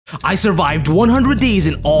I survived 100 days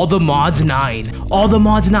in All the Mods 9. All the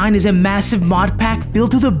Mods 9 is a massive mod pack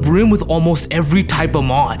filled to the brim with almost every type of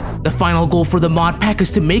mod. The final goal for the mod pack is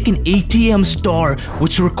to make an ATM STAR,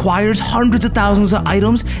 which requires hundreds of thousands of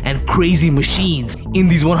items and crazy machines. In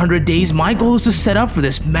these 100 days, my goal is to set up for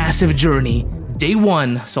this massive journey. Day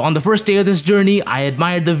 1. So on the first day of this journey, I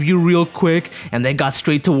admired the view real quick and then got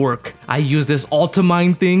straight to work. I used this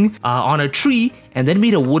Ultimine thing on a tree and then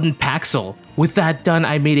made a wooden paxel. With that done,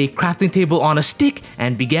 I made a crafting table on a stick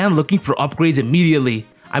and began looking for upgrades immediately.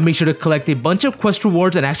 I made sure to collect a bunch of quest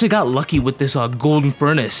rewards and actually got lucky with this golden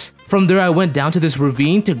furnace. From there, I went down to this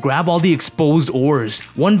ravine to grab all the exposed ores.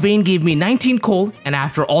 One vein gave me 19 coal, and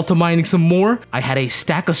after ultra-mining some more, I had a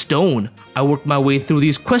stack of stone. I worked my way through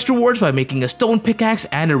these quest rewards by making a stone pickaxe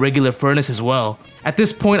and a regular furnace as well. At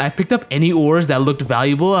this point, I picked up any ores that looked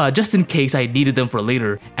valuable just in case I needed them for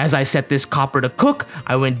later. As I set this copper to cook,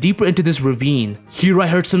 I went deeper into this ravine. Here I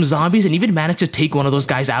heard some zombies and even managed to take one of those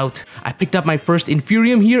guys out. I picked up my first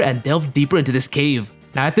inferium here and delved deeper into this cave.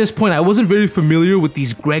 Now at this point, I wasn't very familiar with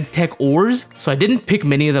these Greg Tech ores, so I didn't pick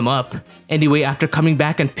many of them up. Anyway, after coming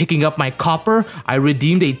back and picking up my copper, I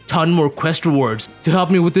redeemed a ton more quest rewards. To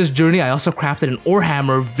help me with this journey, I also crafted an ore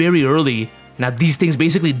hammer very early. Now these things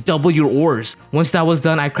basically double your ores. Once that was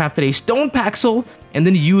done, I crafted a stone paxel and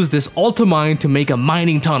then used this ultimine to make a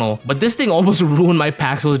mining tunnel. But this thing almost ruined my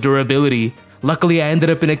paxel's durability. Luckily, I ended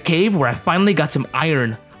up in a cave where I finally got some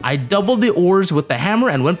iron. I doubled the ores with the hammer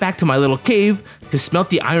and went back to my little cave to smelt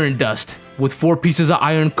the iron dust. With 4 pieces of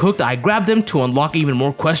iron cooked, I grabbed them to unlock even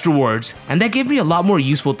more quest rewards, and that gave me a lot more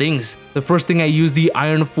useful things. The first thing I used the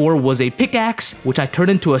iron for was a pickaxe, which I turned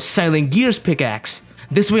into a Silent Gears pickaxe.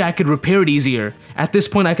 This way I could repair it easier. At this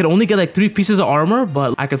point I could only get like 3 pieces of armor,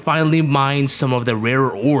 but I could finally mine some of the rarer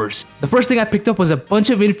ores. The first thing I picked up was a bunch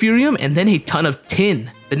of inferium and then a ton of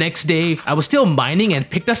tin. The next day, I was still mining and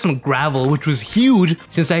picked up some gravel, which was huge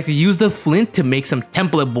since I could use the flint to make some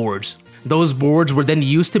template boards. Those boards were then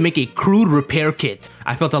used to make a crude repair kit.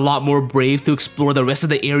 I felt a lot more brave to explore the rest of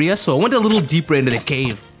the area, so I went a little deeper into the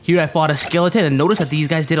cave. Here I fought a skeleton and noticed that these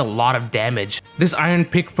guys did a lot of damage. This iron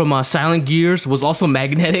pick from Silent Gears was also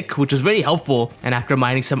magnetic, which was very helpful, and after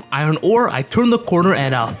mining some iron ore, I turned the corner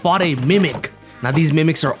and fought a mimic. Now these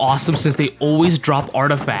mimics are awesome since they always drop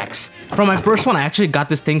artifacts. From my first one, I actually got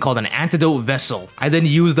this thing called an antidote vessel. I then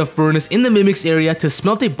used the furnace in the mimics area to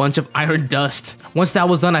smelt a bunch of iron dust. Once that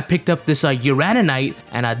was done, I picked up this uraninite,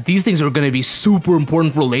 and these things are going to be super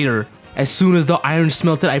important for later. As soon as the iron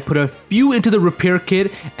smelted, I put a few into the repair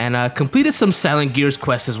kit and completed some Silent Gears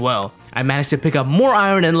quests as well. I managed to pick up more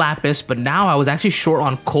iron and lapis, but now I was actually short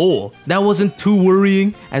on coal. That wasn't too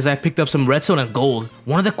worrying as I picked up some redstone and gold.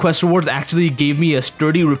 One of the quest rewards actually gave me a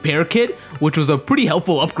sturdy repair kit, which was a pretty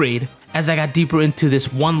helpful upgrade. As I got deeper into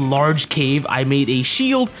this one large cave, I made a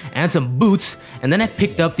shield and some boots, and then I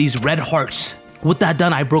picked up these red hearts. With that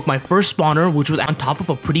done, I broke my first spawner, which was on top of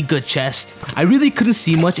a pretty good chest. I really couldn't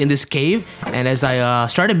see much in this cave, and as I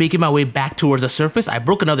started making my way back towards the surface, I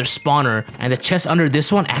broke another spawner, and the chest under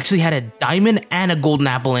this one actually had a diamond and a golden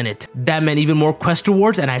apple in it. That meant even more quest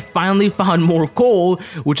rewards, and I finally found more coal,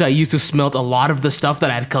 which I used to smelt a lot of the stuff that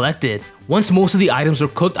I had collected. Once most of the items were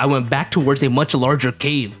cooked, I went back towards a much larger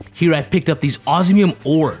cave. Here I picked up these osmium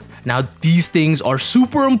ore. Now these things are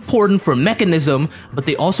super important for mechanism, but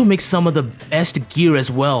they also make some of the best gear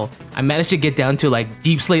as well. I managed to get down to like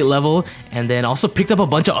deep slate level and then also picked up a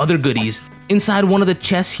bunch of other goodies. Inside one of the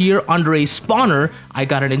chests here under a spawner, I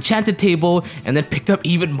got an enchanted table and then picked up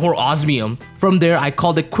even more osmium. From there I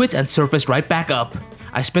called it quits and surfaced right back up.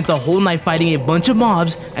 I spent the whole night fighting a bunch of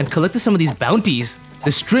mobs and collected some of these bounties.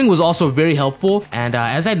 The string was also very helpful, and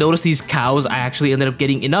as I noticed these cows, I actually ended up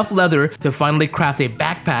getting enough leather to finally craft a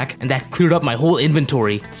backpack, and that cleared up my whole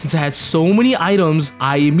inventory. Since I had so many items,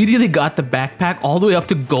 I immediately got the backpack all the way up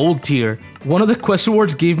to gold tier. One of the quest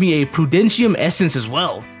rewards gave me a Prudentium essence as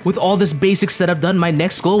well. With all this basic setup done, my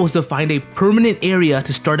next goal was to find a permanent area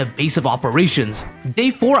to start a base of operations. Day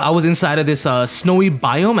 4, I was inside of this snowy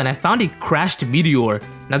biome and I found a crashed meteor.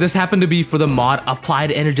 Now this happened to be for the mod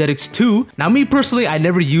Applied Energetics 2. Now me personally, I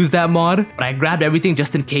never used that mod, but I grabbed everything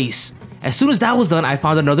just in case. As soon as that was done, I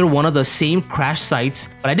found another one of the same crash sites,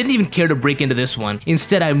 but I didn't even care to break into this one.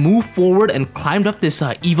 Instead, I moved forward and climbed up this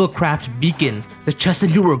Evil Craft beacon. The chests in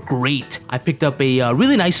here were great. I picked up a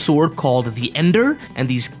really nice sword called the Ender and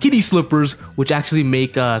these kitty slippers, which actually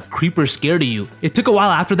make creepers scared of you. It took a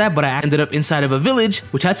while after that, but I ended up inside of a village,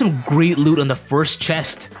 which had some great loot on the first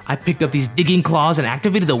chest. I picked up these digging claws and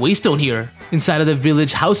activated the waystone here. Inside of the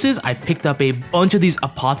village houses, I picked up a bunch of these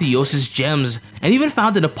apotheosis gems and even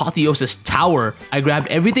found an apotheosis tower. I grabbed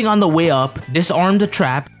everything on the way up, disarmed the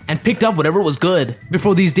trap, and picked up whatever was good.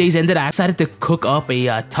 Before these days ended, I decided to cook up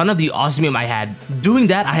a ton of the osmium I had. Doing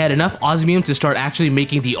that, I had enough osmium to start actually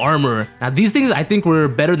making the armor. Now these things I think were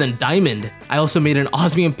better than diamond. I also made an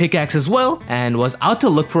osmium pickaxe as well and was out to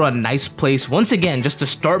look for a nice place once again just to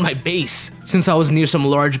start my base. Since I was near some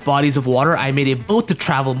large bodies of water, I made a boat to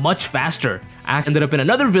travel much faster. I ended up in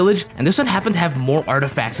another village, and this one happened to have more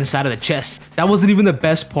artifacts inside of the chest. That wasn't even the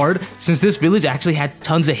best part, since this village actually had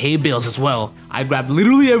tons of hay bales as well. I grabbed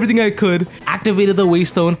literally everything I could, activated the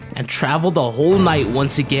waystone, and traveled the whole night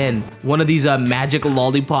once again. One of these magic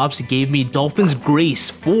lollipops gave me Dolphin's Grace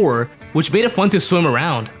 4, which made it fun to swim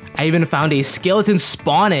around. I even found a skeleton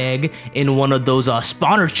spawn egg in one of those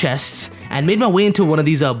spawner chests and made my way into one of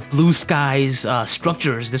these blue skies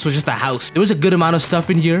structures. This was just a house. There was a good amount of stuff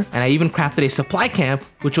in here, and I even crafted a supply camp,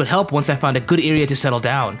 which would help once I found a good area to settle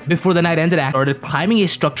down. Before the night ended, I started climbing a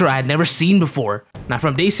structure I had never seen before. Now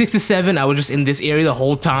from day 6 to 7, I was just in this area the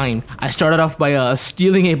whole time. I started off by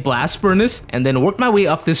stealing a blast furnace and then worked my way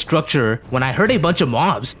up this structure when I heard a bunch of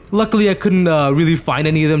mobs. Luckily, I couldn't really find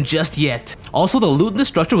any of them just yet. Also, the loot in this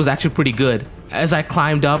structure was actually pretty good. As I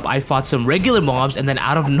climbed up, I fought some regular mobs, and then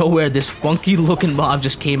out of nowhere, this funky looking mob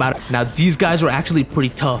just came out. Now, these guys were actually pretty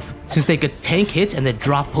tough, since they could tank hits and then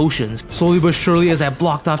drop potions. Slowly but surely, as I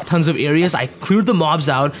blocked off tons of areas, I cleared the mobs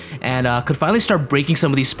out and could finally start breaking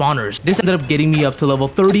some of these spawners. This ended up getting me up to level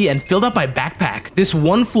 30 and filled up my backpack. This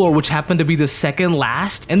one floor, which happened to be the second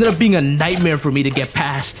last, ended up being a nightmare for me to get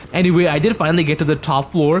past. Anyway, I did finally get to the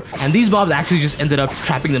top floor, and these mobs actually just ended up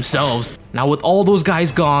trapping themselves. Now with all those guys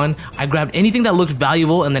gone, I grabbed anything that looked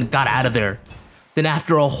valuable and then got out of there. Then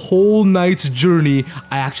after a whole night's journey,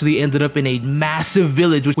 I actually ended up in a massive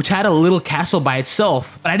village which had a little castle by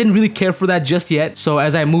itself. But I didn't really care for that just yet, so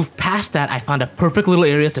as I moved past that, I found a perfect little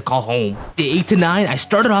area to call home. Day 8 to 9, I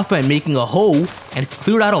started off by making a hoe and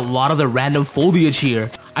cleared out a lot of the random foliage here.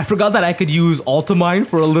 I forgot that I could use Ultimine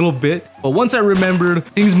for a little bit, but once I remembered,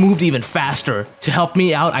 things moved even faster. To help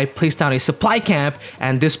me out, I placed down a supply camp,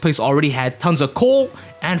 and this place already had tons of coal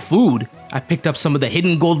and food. I picked up some of the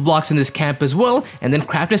hidden gold blocks in this camp as well, and then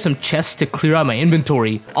crafted some chests to clear out my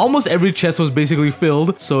inventory. Almost every chest was basically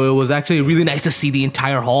filled, so it was actually really nice to see the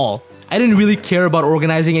entire haul. I didn't really care about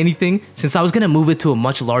organizing anything, since I was gonna move it to a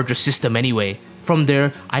much larger system anyway. From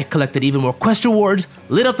there, I collected even more quest rewards,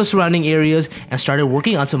 lit up the surrounding areas, and started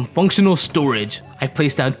working on some functional storage. I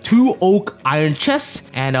placed down 2 oak iron chests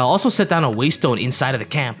and also set down a waystone inside of the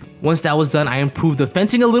camp. Once that was done, I improved the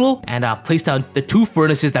fencing a little and placed down the 2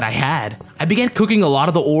 furnaces that I had. I began cooking a lot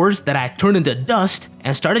of the ores that I had turned into dust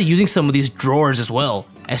and started using some of these drawers as well.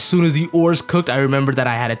 As soon as the ores cooked, I remembered that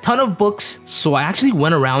I had a ton of books, so I actually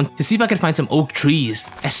went around to see if I could find some oak trees.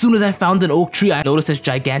 As soon as I found an oak tree, I noticed this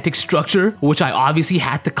gigantic structure, which I obviously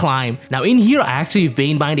had to climb. Now in here, I actually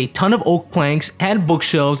vein mined a ton of oak planks and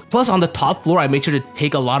bookshelves, plus on the top floor, I made sure to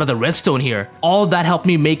take a lot of the redstone here. All of that helped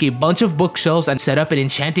me make a bunch of bookshelves and set up an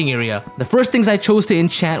enchanting area. The first things I chose to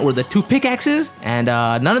enchant were the 2 pickaxes, and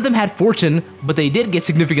none of them had fortune, but they did get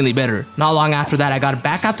significantly better. Not long after that, I got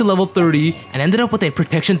back up to level 30 and ended up with a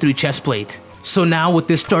protection 3 chestplate. So now with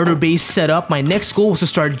this starter base set up, my next goal was to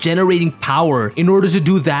start generating power. In order to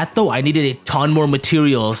do that though, I needed a ton more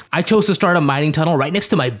materials. I chose to start a mining tunnel right next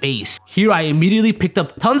to my base. Here I immediately picked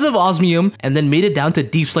up tons of osmium and then made it down to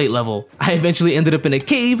deep slate level. I eventually ended up in a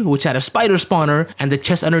cave which had a spider spawner, and the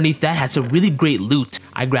chest underneath that had some really great loot.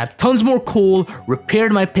 I grabbed tons more coal,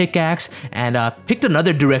 repaired my pickaxe, and picked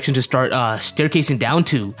another direction to start staircasing down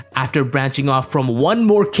to. After branching off from one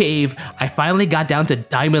more cave, I finally got down to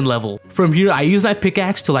diamond level. From here, I used my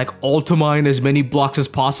pickaxe to ultimine as many blocks as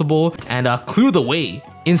possible and clear the way.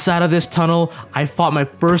 Inside of this tunnel, I fought my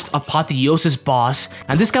first apotheosis boss,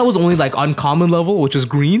 and this guy was only uncommon level, which was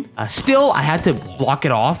green. Still, I had to block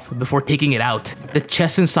it off before taking it out. The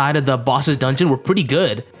chests inside of the boss's dungeon were pretty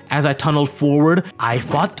good. As I tunneled forward, I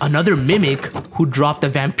fought another mimic who dropped the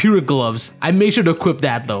vampiric gloves. I made sure to equip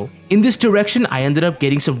that though. In this direction, I ended up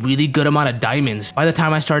getting some really good amount of diamonds. By the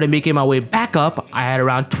time I started making my way back up, I had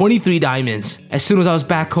around 23 diamonds. As soon as I was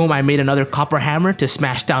back home, I made another copper hammer to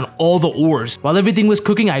smash down all the ores. While everything was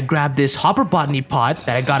cooking, I grabbed this hopper botany pot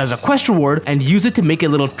that I got as a quest reward and used it to make a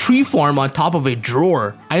little tree farm on top of a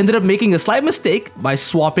drawer. I ended up making a slight mistake by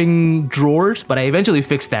swapping drawers, but I eventually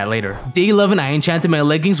fixed that later. Day 11, I enchanted my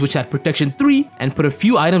leggings, which had protection 3, and put a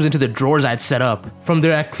few items into the drawers I'd set up. From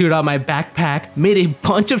there, I cleared out my backpack, made a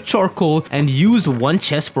bunch of charcoal, and used 1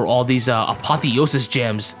 chest for all these apotheosis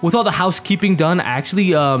gems. With all the housekeeping done, I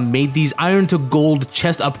actually made these iron to gold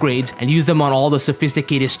chest upgrades and used them on all the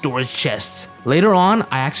sophisticated storage chests. Later on,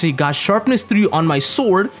 I actually got sharpness 3 on my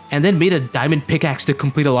sword and then made a diamond pickaxe to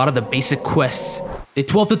complete a lot of the basic quests. Day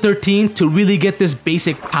 12 to 13, to really get this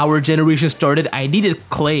basic power generation started, I needed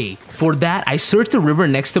clay. For that, I searched the river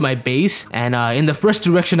next to my base, and in the first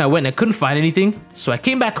direction I went, I couldn't find anything, so I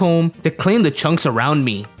came back home to claim the chunks around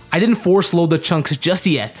me. I didn't force load the chunks just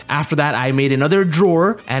yet. After that, I made another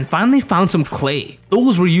drawer and finally found some clay.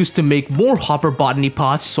 Those were used to make more hopper botany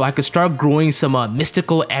pots so I could start growing some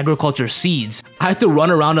mystical agriculture seeds. I had to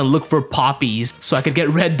run around and look for poppies so I could get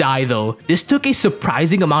red dye though. This took a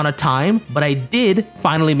surprising amount of time, but I did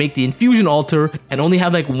finally make the infusion altar and only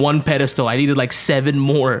had like one pedestal. I needed like 7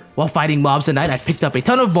 more. While fighting mobs at night, I picked up a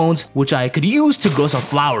ton of bones, which I could use to grow some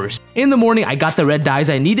flowers. In the morning, I got the red dyes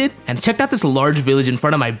I needed and checked out this large village in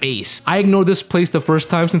front of my base. I ignored this place the first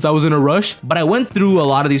time since I was in a rush, but I went through a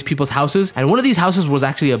lot of these people's houses, and one of these houses was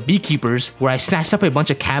actually a beekeeper's, where I snatched up a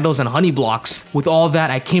bunch of candles and honey blocks. With all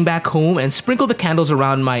that, I came back home and sprinkled the candles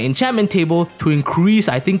around my enchantment table to increase,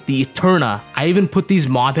 I think, the Eterna. I even put these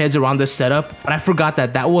mob heads around this setup, but I forgot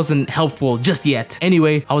that that wasn't helpful just yet.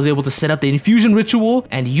 Anyway, I was able to set up the infusion ritual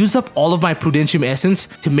and use up all of my Prudentium essence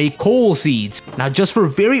to make coal seeds. Now, just for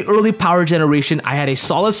very early power generation, I had a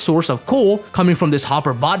solid source of coal coming from this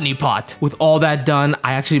hopper botany pot. With all that done,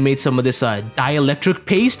 I actually made some of this dielectric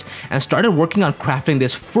paste and started working on crafting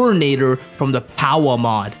this furnator from the power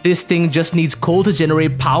mod. This thing just needs coal to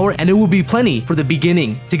generate power, and it will be plenty for the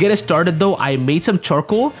beginning. To get it started though, I made some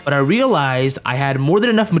charcoal, but I realized I had more than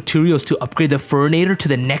enough materials to upgrade the furnator to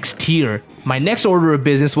the next tier. My next order of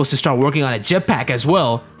business was to start working on a jetpack as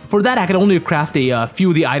well. For that, I could only craft a few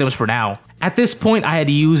of the items for now. At this point, I had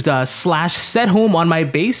used /set home on my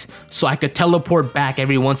base so I could teleport back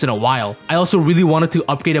every once in a while. I also really wanted to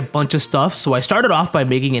upgrade a bunch of stuff, so I started off by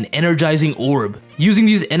making an energizing orb. Using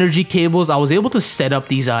these energy cables, I was able to set up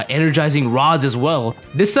these energizing rods as well.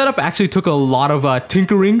 This setup actually took a lot of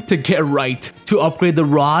tinkering to get right. To upgrade the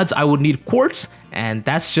rods, I would need quartz, and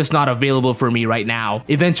that's just not available for me right now.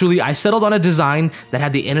 Eventually, I settled on a design that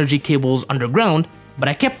had the energy cables underground, but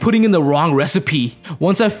I kept putting in the wrong recipe.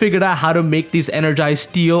 Once I figured out how to make these energized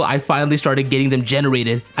steel, I finally started getting them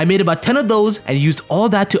generated. I made about 10 of those and used all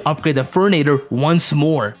that to upgrade the furnator once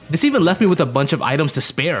more. This even left me with a bunch of items to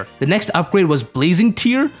spare. The next upgrade was blazing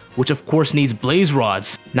tier, which of course needs blaze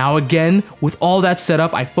rods. Now again, with all that set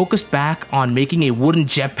up, I focused back on making a wooden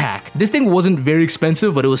jetpack. This thing wasn't very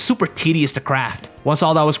expensive, but it was super tedious to craft. Once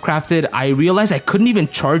all that was crafted, I realized I couldn't even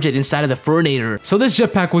charge it inside of the furnator, so this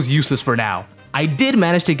jetpack was useless for now. I did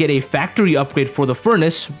manage to get a factory upgrade for the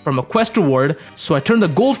furnace from a quest reward, so I turned the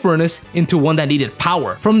gold furnace into one that needed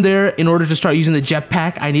power. From there, in order to start using the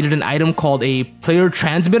jetpack, I needed an item called a player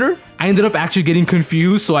transmitter. I ended up actually getting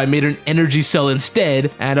confused, so I made an energy cell instead,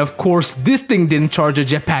 and of course, this thing didn't charge a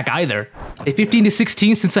jetpack either. Day 15 to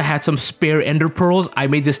 16, since I had some spare ender pearls, I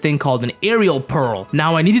made this thing called an aerial pearl.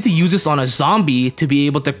 Now, I needed to use this on a zombie to be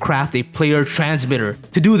able to craft a player transmitter.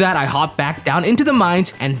 To do that, I hopped back down into the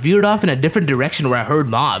mines and veered off in a different direction where I heard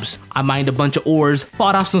mobs. I mined a bunch of ores,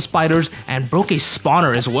 fought off some spiders, and broke a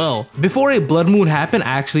spawner as well. Before a blood moon happened,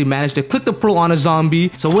 I actually managed to click the pearl on a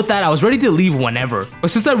zombie, so with that, I was ready to leave whenever. But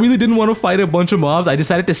since I really didn't want to fight a bunch of mobs, I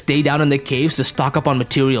decided to stay down in the caves to stock up on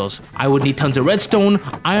materials. I would need tons of redstone,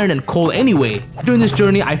 iron, and coal anyway. During this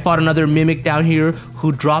journey, I fought another mimic down here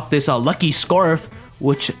who dropped this lucky scarf,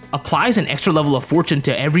 which applies an extra level of fortune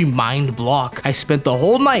to every mined block. I spent the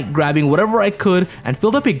whole night grabbing whatever I could and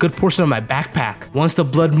filled up a good portion of my backpack. Once the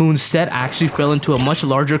blood moon set, I actually fell into a much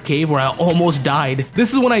larger cave where I almost died.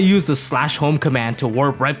 This is when I used the /home command to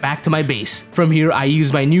warp right back to my base. From here, I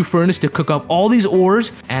used my new furnace to cook up all these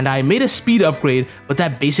ores, and I made a speed upgrade, but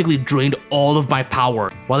that basically drained all of my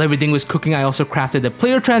power. While everything was cooking, I also crafted the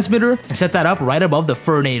player transmitter and set that up right above the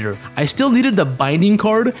furnator. I still needed the binding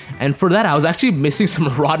card, and for that I was actually missing some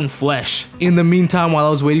rotten flesh. In the meantime, while I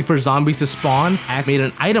was waiting for zombies to spawn, I made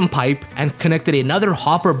an item pipe and connected another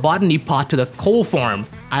hopper botany pot to the coal farm.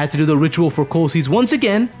 I had to do the ritual for coal seeds once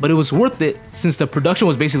again, but it was worth it since the production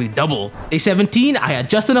was basically double. Day 17, I had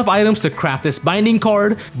just enough items to craft this binding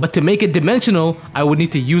card, but to make it dimensional, I would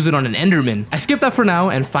need to use it on an enderman. I skipped that for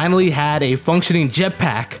now and finally had a functioning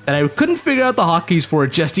jetpack that I couldn't figure out the hotkeys for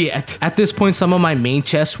just yet. At this point, some of my main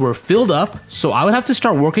chests were filled up, so I would have to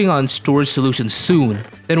start working on storage solutions soon.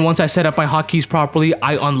 Then once I set up my hotkeys properly,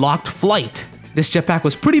 I unlocked flight. This jetpack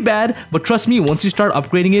was pretty bad, but trust me, once you start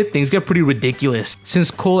upgrading it, things get pretty ridiculous. Since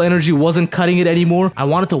coal energy wasn't cutting it anymore, I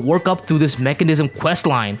wanted to work up through this mechanism quest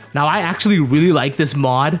line. Now, I actually really like this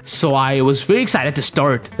mod, so I was very excited to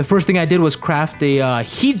start. The first thing I did was craft a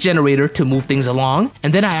heat generator to move things along,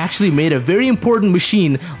 and then I actually made a very important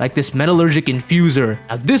machine like this metallurgic infuser.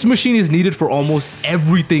 Now, this machine is needed for almost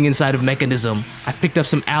everything inside of Mechanism. I picked up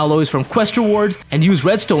some alloys from quest rewards and used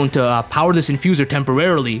redstone to power this infuser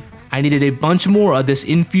temporarily. I needed a bunch more of this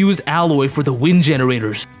infused alloy for the wind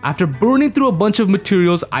generators. After burning through a bunch of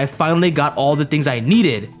materials, I finally got all the things I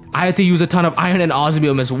needed. I had to use a ton of iron and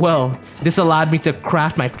osmium as well. This allowed me to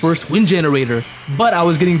craft my first wind generator, but I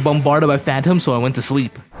was getting bombarded by phantoms, so I went to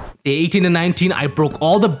sleep. Day 18 and 19, I broke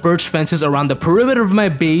all the birch fences around the perimeter of my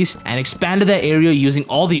base and expanded that area using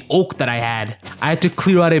all the oak that I had. I had to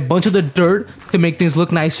clear out a bunch of the dirt to make things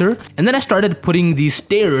look nicer, and then I started putting these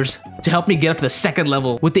stairs to help me get up to the second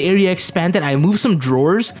level. With the area expanded, I moved some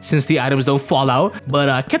drawers since the items don't fall out,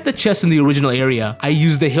 but kept the chest in the original area. I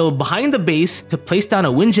used the hill behind the base to place down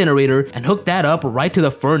a wind generator and hook that up right to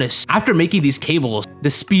the furnace. After making these cables, the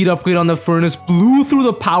speed upgrade on the furnace blew through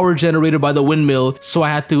the power generated by the windmill, so I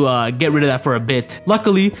had to get rid of that for a bit.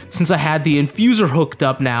 Luckily, since I had the infuser hooked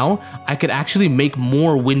up now, I could actually make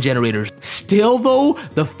more wind generators. Still though,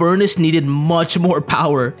 the furnace needed much more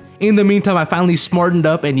power. In the meantime, I finally smartened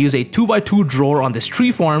up and used a 2x2 drawer on this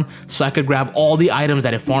tree farm so I could grab all the items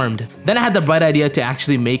that it farmed. Then I had the bright idea to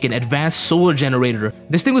actually make an advanced solar generator.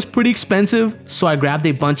 This thing was pretty expensive, so I grabbed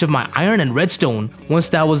a bunch of my iron and redstone. Once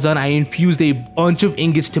that was done, I infused a bunch of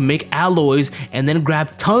ingots to make alloys and then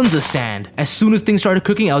grabbed tons of sand. As soon as things started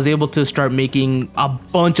cooking, I was able to start making a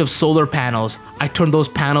bunch of solar panels. I turned those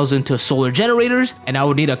panels into solar generators, and I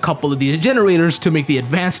would need a couple of these generators to make the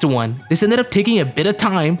advanced one. This ended up taking a bit of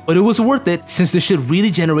time, but it was worth it since this should really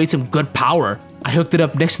generate some good power. I hooked it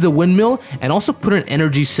up next to the windmill and also put an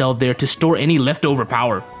energy cell there to store any leftover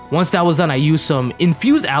power. Once that was done, I used some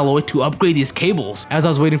infused alloy to upgrade these cables. As I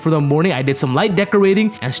was waiting for the morning, I did some light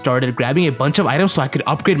decorating and started grabbing a bunch of items so I could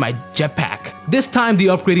upgrade my jetpack. This time, the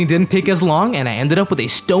upgrading didn't take as long, and I ended up with a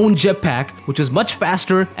stone jetpack, which is much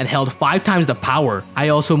faster and held 5 times the power. I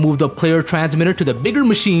also moved the player transmitter to the bigger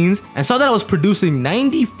machines and saw that I was producing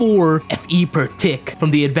 94 FE per tick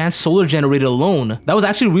from the advanced solar generator alone. That was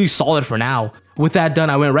actually really solid for now. With that done,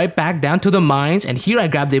 I went right back down to the mines, and here I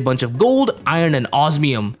grabbed a bunch of gold, iron, and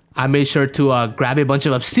osmium. I made sure to grab a bunch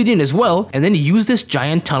of obsidian as well, and then use this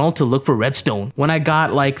giant tunnel to look for redstone. When I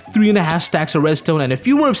got like 3.5 stacks of redstone and a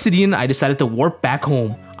few more obsidian, I decided to warp back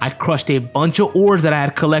home. I crushed a bunch of ores that I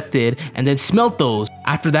had collected and then smelt those.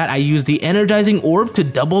 After that, I used the energizing orb to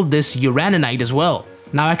double this uraninite as well.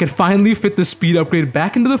 Now I could finally fit the speed upgrade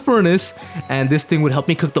back into the furnace, and this thing would help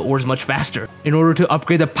me cook the ores much faster. In order to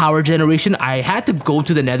upgrade the power generation, I had to go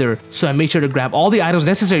to the nether, so I made sure to grab all the items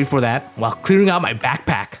necessary for that while clearing out my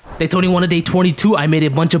backpack. Day 21 to day 22, I made a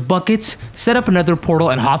bunch of buckets, set up another portal,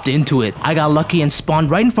 and hopped into it. I got lucky and spawned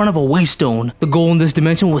right in front of a waystone. The goal in this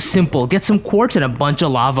dimension was simple: get some quartz and a bunch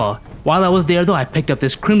of lava. While I was there though, I picked up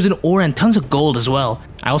this crimson ore and tons of gold as well.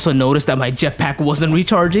 I also noticed that my jetpack wasn't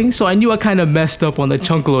recharging, so I knew I kind of messed up on the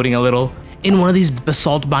chunk loading a little. In one of these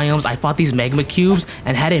basalt biomes, I fought these magma cubes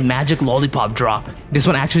and had a magic lollipop drop. This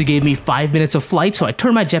one actually gave me 5 minutes of flight, so I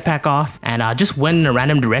turned my jetpack off and just went in a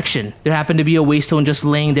random direction. There happened to be a waystone just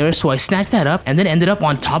laying there, so I snatched that up and then ended up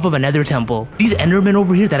on top of a nether temple. These endermen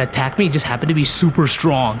over here that attacked me just happened to be super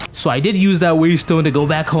strong, so I did use that waystone to go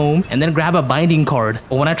back home and then grab a binding card.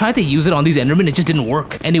 But when I tried to use it on these endermen, it just didn't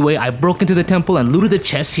work. Anyway, I broke into the temple and looted the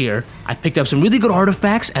chests here. I picked up some really good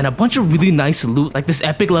artifacts and a bunch of really nice loot, like this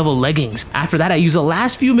epic level leggings. After that, I used the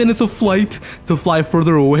last few minutes of flight to fly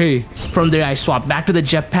further away. From there, I swapped back to the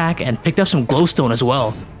jetpack and picked up some glowstone as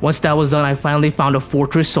well. Once that was done, I finally found a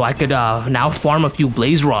fortress so I could now farm a few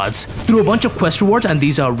blaze rods. Through a bunch of quest rewards and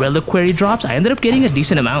these reliquary drops, I ended up getting a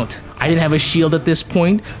decent amount. I didn't have a shield at this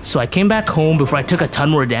point, so I came back home before I took a ton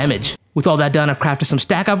more damage. With all that done, I crafted some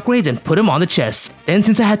stack upgrades and put them on the chest. Then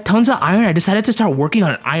since I had tons of iron, I decided to start working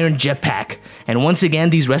on an iron jetpack. And once again,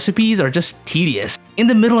 these recipes are just tedious. In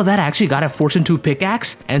the middle of that, I actually got a Fortune 2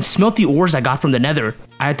 pickaxe and smelt the ores I got from the nether.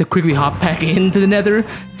 I had to quickly hop back into the nether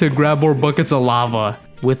to grab more buckets of lava.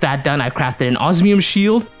 With that done, I crafted an osmium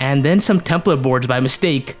shield and then some template boards by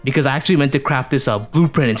mistake because I actually meant to craft this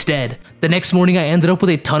blueprint instead. The next morning, I ended up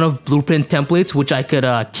with a ton of blueprint templates which I could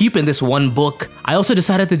keep in this one book. I also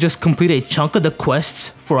decided to just complete a chunk of the quests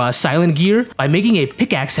for silent gear by making a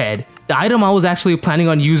pickaxe head. The item I was actually planning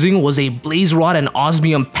on using was a blaze rod and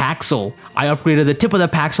osmium paxel. I upgraded the tip of the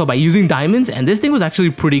paxel by using diamonds, and this thing was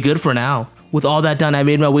actually pretty good for now. With all that done, I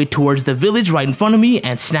made my way towards the village right in front of me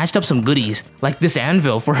and snatched up some goodies, like this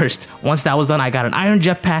anvil first. Once that was done, I got an iron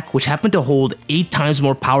jetpack, which happened to hold 8 times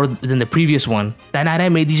more power than the previous one. That night, I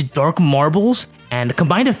made these dark marbles and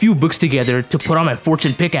combined a few books together to put on my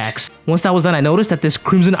fortune pickaxe. Once that was done, I noticed that this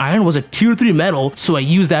crimson iron was a tier 3 metal, so I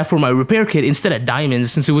used that for my repair kit instead of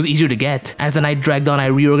diamonds since it was easier to get. As the night dragged on, I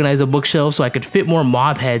reorganized the bookshelf so I could fit more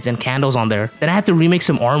mob heads and candles on there. Then I had to remake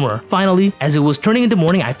some armor. Finally, as it was turning into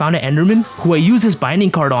morning, I found an enderman who I used this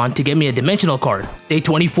binding card on to get me a dimensional card. Day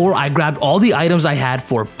 24, I grabbed all the items I had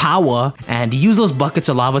for power and used those buckets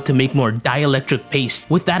of lava to make more dielectric paste.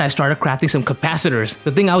 With that, I started crafting some capacitors.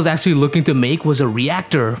 The thing I was actually looking to make was a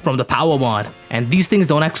reactor from the power mod. And these things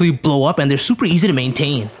don't actually blow up and they're super easy to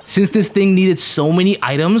maintain. Since this thing needed so many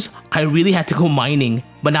items, I really had to go mining.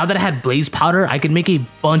 But now that I had blaze powder, I could make a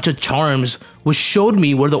bunch of charms, which showed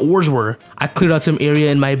me where the ores were. I cleared out some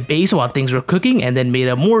area in my base while things were cooking and then made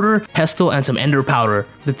a mortar, pestle, and some ender powder.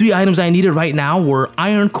 The 3 items I needed right now were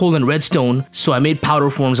iron, coal, and redstone, so I made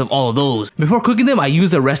powder forms of all of those. Before cooking them, I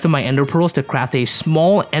used the rest of my ender pearls to craft a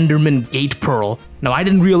small enderman gate pearl. Now, I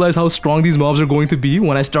didn't realize how strong these mobs are going to be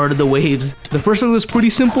when I started the waves. The first one was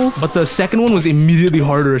pretty simple, but the second one was immediately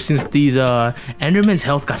harder since these enderman's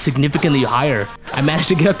health got significantly higher. I managed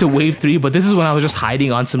to get up to wave 3, but this is when I was just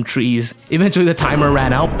hiding on some trees. Eventually the timer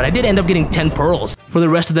ran out, but I did end up getting 10 pearls. For the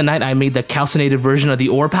rest of the night, I made the calcinated version of the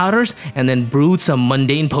ore powders and then brewed some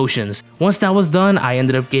mundane potions. Once that was done, I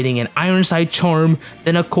ended up getting an iron side charm,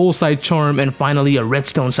 then a coal side charm, and finally a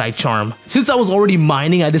redstone side charm. Since I was already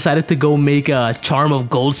mining, I decided to go make a charm of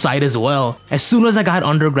gold side as well. As soon as I got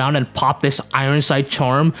underground and popped this iron side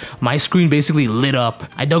charm, my screen basically lit up.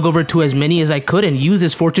 I dug over to as many as I could and used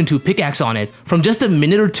this fortune 2 pickaxe on it. From just a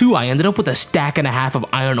minute or 2, I ended up with a stack and a half of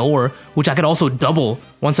iron ore, which I could also double.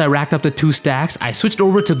 Once I racked up the 2 stacks, I switched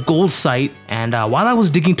over to gold site, and while I was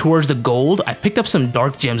digging towards the gold, I picked up some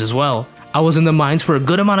dark gems as well. I was in the mines for a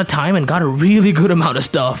good amount of time and got a really good amount of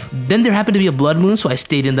stuff. Then there happened to be a blood moon, so I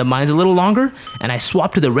stayed in the mines a little longer, and I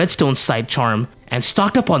swapped to the redstone side charm, and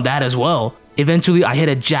stocked up on that as well. Eventually, I hit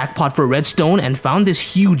a jackpot for redstone and found this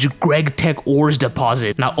huge Greg Tech ores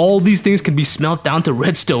deposit. Now, all these things can be smelt down to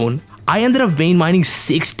redstone. I ended up vein mining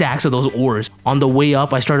 6 stacks of those ores. On the way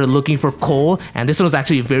up, I started looking for coal, and this one was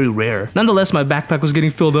actually very rare. Nonetheless, my backpack was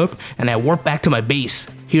getting filled up, and I warped back to my base.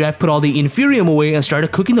 Here, I put all the inferium away and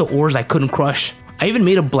started cooking the ores I couldn't crush. I even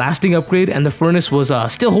made a blasting upgrade, and the furnace was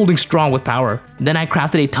still holding strong with power. Then I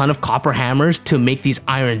crafted a ton of copper hammers to make these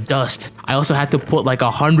iron dust. I also had to put like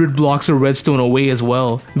 100 blocks of redstone away as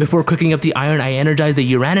well. Before cooking up the iron, I energized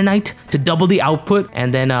the uraninite to double the output,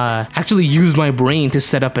 and then actually used my brain to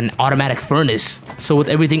set up an automatic furnace. So with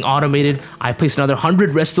everything automated, I placed another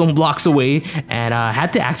 100 redstone blocks away, and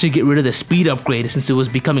had to actually get rid of the speed upgrade since it was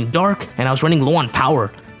becoming dark and I was running low on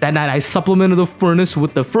power. That night, I supplemented the furnace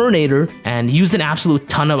with the Furnator and used an absolute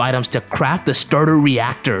ton of items to craft the starter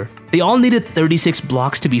reactor. They all needed 36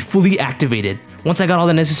 blocks to be fully activated. Once I got all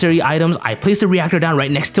the necessary items, I placed the reactor down right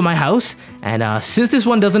next to my house, and since this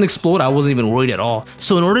one doesn't explode, I wasn't even worried at all.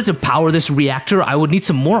 So in order to power this reactor, I would need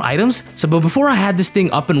some more items. But before I had this thing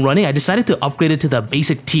up and running, I decided to upgrade it to the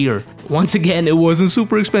basic tier. Once again, it wasn't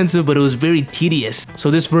super expensive, but it was very tedious. So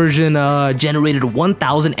this version generated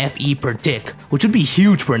 1000 FE per tick, which would be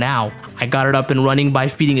huge for now. I got it up and running by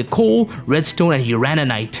feeding it coal, redstone, and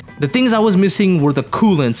uraninite. The things I was missing were the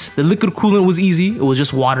coolants. The liquid coolant was easy, it was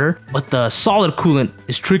just water, but the solid coolant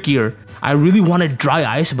is trickier. I really wanted dry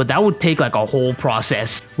ice, but that would take like a whole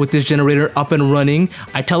process. With this generator up and running,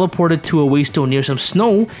 I teleported to a waystone near some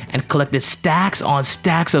snow and collected stacks on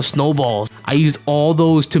stacks of snowballs. I used all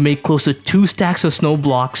those to make close to 2 stacks of snow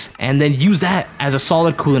blocks and then used that as a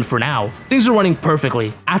solid coolant for now. Things are running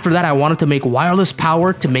perfectly. After that, I wanted to make wireless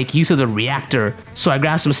power to make use of the reactor. So I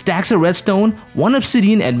grabbed some stacks of redstone, 1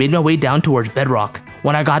 obsidian, and made my way down towards bedrock.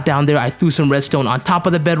 When I got down there, I threw some redstone on top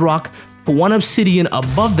of the bedrock, put 1 obsidian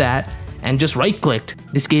above that, and just right-clicked.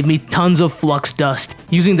 This gave me tons of flux dust.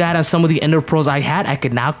 Using that and some of the ender pearls I had, I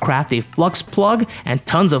could now craft a flux plug and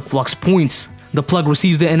tons of flux points. The plug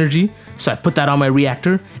receives the energy, so I put that on my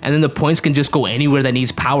reactor, and then the points can just go anywhere that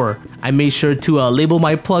needs power. I made sure to label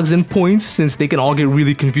my plugs and points since they can all get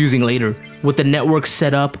really confusing later. With the network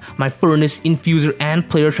set up, my furnace, infuser, and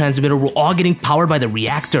player transmitter were all getting powered by the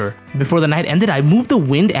reactor. Before the night ended, I moved the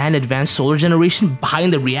wind and advanced solar generation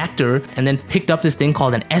behind the reactor and then picked up this thing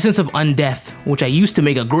called an Essence of Undeath, which I used to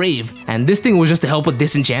make a grave. And this thing was just to help with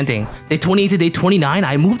disenchanting. Day 28 to day 29,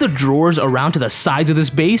 I moved the drawers around to the sides of this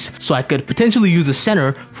base so I could potentially use the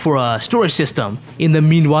center for a storage system. In the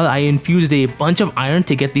meanwhile, I infused a bunch of iron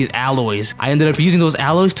to get these alloys. I ended up using those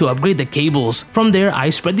alloys to upgrade the cables. From there, I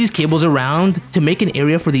spread these cables around to make an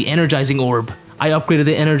area for the energizing orb. I upgraded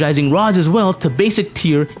the energizing rods as well to basic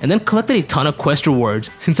tier and then collected a ton of quest rewards.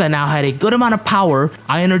 Since I now had a good amount of power,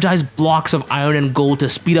 I energized blocks of iron and gold to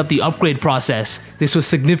speed up the upgrade process. This was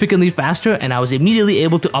significantly faster and I was immediately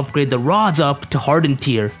able to upgrade the rods up to hardened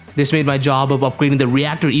tier. This made my job of upgrading the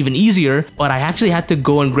reactor even easier, but I actually had to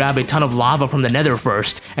go and grab a ton of lava from the nether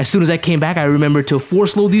first. As soon as I came back, I remembered to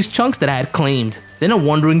force load these chunks that I had claimed. Then a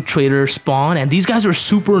wandering trader spawned, and these guys were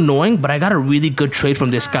super annoying, but I got a really good trade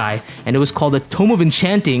from this guy, and it was called the Tome of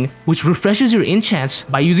Enchanting, which refreshes your enchants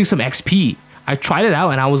by using some XP. I tried it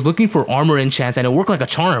out and I was looking for armor enchants and it worked like a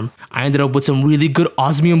charm. I ended up with some really good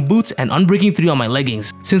osmium boots and unbreaking 3 on my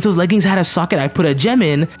leggings. Since those leggings had a socket, I put a gem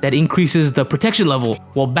in that increases the protection level.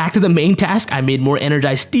 Well, back to the main task, I made more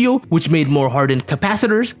energized steel, which made more hardened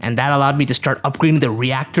capacitors, and that allowed me to start upgrading the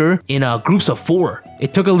reactor in groups of 4.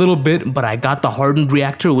 It took a little bit, but I got the hardened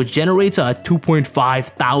reactor, which generates a 2.5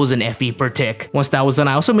 thousand FE per tick. Once that was done,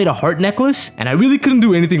 I also made a heart necklace, and I really couldn't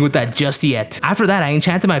do anything with that just yet. After that, I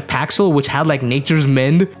enchanted my Paxel, which had like nature's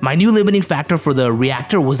mend. My new limiting factor for the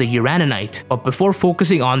reactor was the uraninite, but before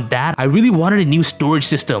focusing on that, I really wanted a new storage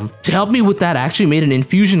system. To help me with that, I actually made an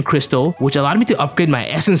infusion crystal, which allowed me to upgrade my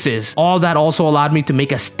essences. All that also allowed me to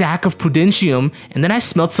make a stack of prudentium, and then I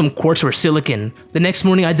smelt some quartz for silicon. The next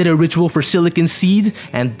morning, I did a ritual for silicon seeds,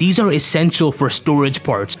 and these are essential for storage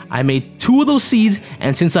parts. I made 2 of those seeds,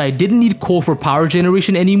 and since I didn't need coal for power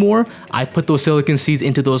generation anymore, I put those silicon seeds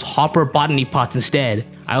into those hopper botany pots instead.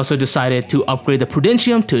 I also decided to upgrade the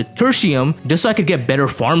prudentium to tertium just so I could get better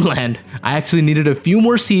farmland. I actually needed a few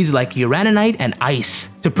more seeds like uraninite and ice.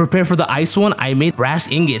 To prepare for the ice one, I made brass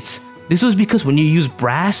ingots. This was because when you use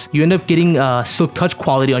brass, you end up getting silk touch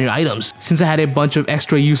quality on your items. Since I had a bunch of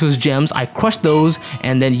extra useless gems, I crushed those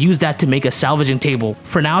and then used that to make a salvaging table.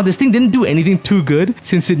 For now, this thing didn't do anything too good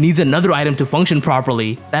since it needs another item to function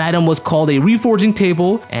properly. That item was called a reforging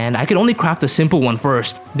table, and I could only craft a simple one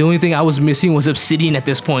first. The only thing I was missing was obsidian at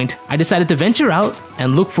this point. I decided to venture out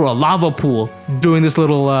and look for a lava pool. During this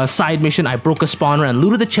little side mission, I broke a spawner and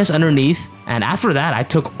looted the chest underneath. And after that, I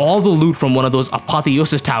took all the loot from one of those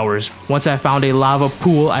apotheosis towers. Once I found a lava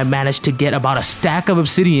pool, I managed to get about a stack of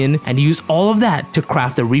obsidian and used all of that to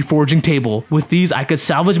craft a reforging table. With these, I could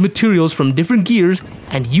salvage materials from different gears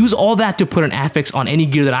and use all that to put an affix on any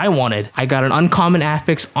gear that I wanted. I got an uncommon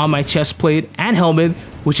affix on my chest plate and helmet,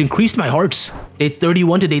 which increased my hearts. Day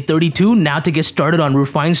 31 to day 32, now to get started on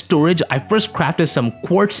refined storage, I first crafted some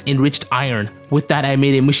quartz enriched iron. With that, I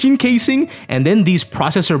made a machine casing and then these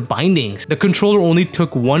processor bindings. The controller only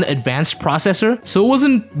took 1 advanced processor, so it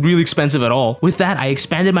wasn't really expensive at all. With that, I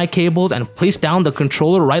expanded my cables and placed down the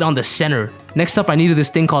controller right on the center. Next up, I needed this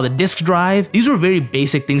thing called a disk drive. These were very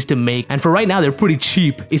basic things to make, and for right now, they're pretty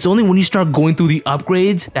cheap. It's only when you start going through the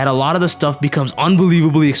upgrades that a lot of the stuff becomes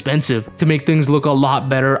unbelievably expensive. To make things look a lot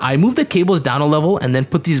better, I moved the cables down a level and then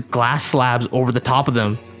put these glass slabs over the top of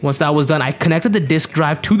them. Once that was done, I connected the disk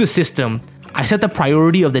drive to the system. I set the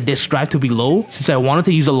priority of the disk drive to be low since I wanted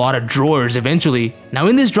to use a lot of drawers eventually. Now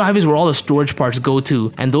in this drive is where all the storage parts go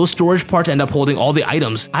to, and those storage parts end up holding all the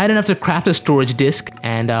items. I had enough to craft a storage disk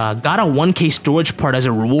and got a 1K storage part as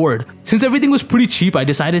a reward. Since everything was pretty cheap, I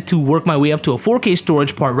decided to work my way up to a 4K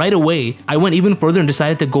storage part right away. I went even further and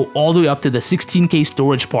decided to go all the way up to the 16K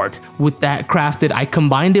storage part. With that crafted, I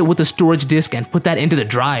combined it with the storage disk and put that into the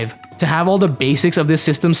drive. To have all the basics of this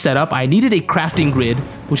system set up, I needed a crafting grid,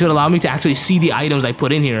 which would allow me to actually see the items I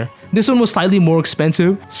put in here. This one was slightly more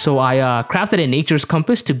expensive, so I crafted a nature's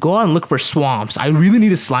compass to go out and look for swamps. I really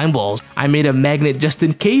needed slime balls. I made a magnet just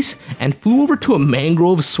in case and flew over to a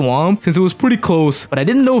mangrove swamp since it was pretty close, but I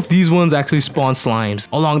didn't know if these ones actually spawn slimes.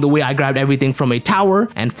 Along the way, I grabbed everything from a tower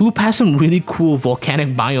and flew past some really cool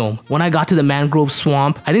volcanic biome. When I got to the mangrove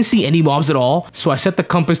swamp, I didn't see any mobs at all, so I set the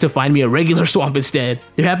compass to find me a regular swamp instead.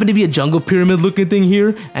 There happened to be a jungle pyramid looking thing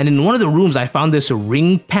here, and in one of the rooms I found this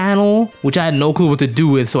ring panel, which I had no clue what to do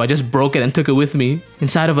with, so I just broke it and took it with me.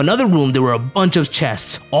 Inside of another room, there were a bunch of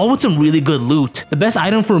chests, all with some really good loot. The best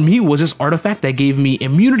item for me was this artifact that gave me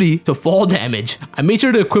immunity to fall damage. I made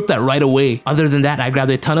sure to equip that right away. Other than that, I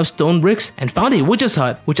grabbed a ton of stone bricks and found a witch's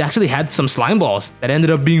hut, which actually had some slime balls. That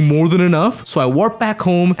ended up being more than enough, so I warped back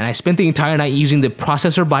home and I spent the entire night using the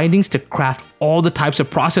processor bindings to craft all the types of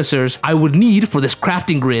processors I would need for this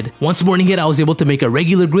crafting grid. Once morning hit, I was able to make a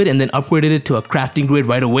regular grid and then upgraded it to a crafting grid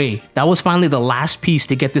right away. That was finally the last piece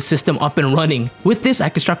to get the system up and running. With this, I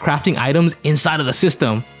could start crafting items inside of the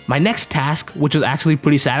system. My next task, which was actually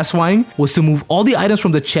pretty satisfying, was to move all the items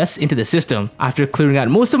from the chests into the system. After clearing out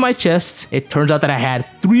most of my chests, it turns out that I had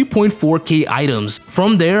 3.4k items.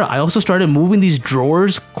 From there, I also started moving these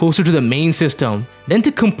drawers closer to the main system. Then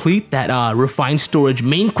to complete that refined storage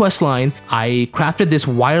main quest line, I crafted this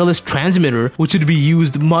wireless transmitter, which would be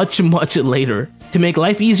used much later. To make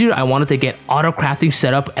life easier, I wanted to get auto crafting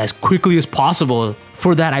set up as quickly as possible.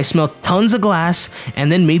 For that, I smelled tons of glass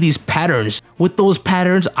and then made these patterns. With those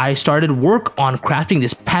patterns, I started work on crafting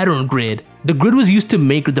this pattern grid. The grid was used to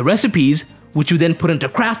make the recipes, which you then put into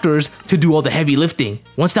crafters to do all the heavy lifting.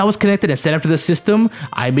 Once that was connected and set up to the system,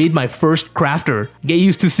 I made my first crafter. Get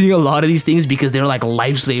used to seeing a lot of these things because they're like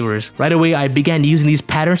lifesavers. Right away, I began using these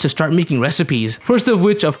patterns to start making recipes. First of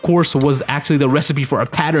which, of course, was actually the recipe for a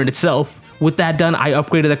pattern itself. With that done, I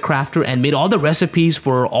upgraded the crafter and made all the recipes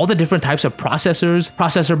for all the different types of processors,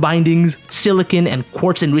 processor bindings, silicon, and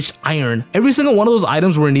quartz enriched iron. Every single one of those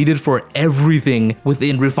items were needed for everything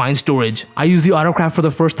within refined storage. I used the autocraft for the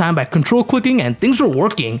first time by control clicking and things were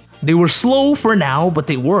working. They were slow for now, but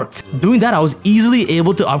they worked. Doing that, I was easily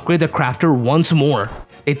able to upgrade the crafter once more.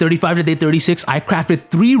 Day 35 to day 36, I crafted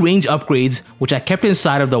 3 range upgrades, which I kept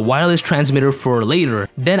inside of the wireless transmitter for later.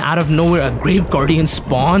 Then out of nowhere, a Grave Guardian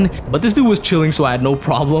spawned, but this dude was chilling, so I had no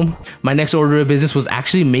problem. My next order of business was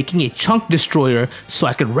actually making a chunk destroyer so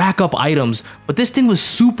I could rack up items, but this thing was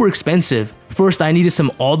super expensive. First, I needed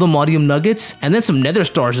some Aldemodium nuggets and then some nether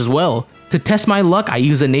stars as well. To test my luck, I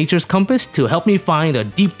used a nature's compass to help me find a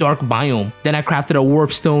deep dark biome. Then I crafted a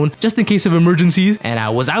warp stone just in case of emergencies, and I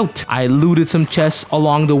was out. I looted some chests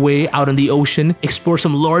along the way out in the ocean, explored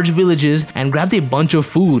some large villages, and grabbed a bunch of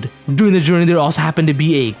food. During the journey, there also happened to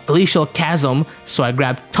be a glacial chasm, so I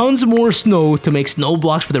grabbed tons more snow to make snow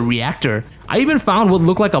blocks for the reactor. I even found what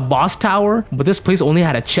looked like a boss tower, but this place only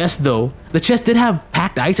had a chest though. The chest did have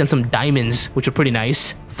packed ice and some diamonds, which were pretty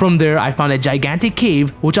nice. From there, I found a gigantic cave,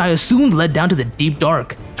 which I assumed led down to the deep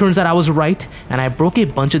dark. Turns out I was right, and I broke a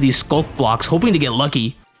bunch of these sculk blocks, hoping to get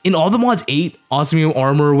lucky. In all the mods 8, osmium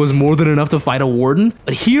armor was more than enough to fight a warden,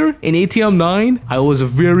 but here in ATM 9, I was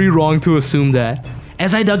very wrong to assume that.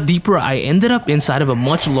 As I dug deeper, I ended up inside of a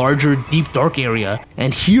much larger deep dark area,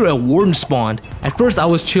 and here a warden spawned. At first I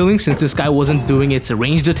was chilling since this guy wasn't doing its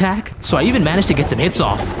ranged attack, so I even managed to get some hits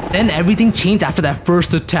off. Then everything changed after that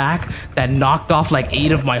first attack that knocked off like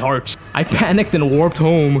 8 of my hearts. I panicked and warped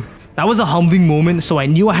home. That was a humbling moment, so I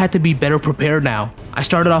knew I had to be better prepared now. I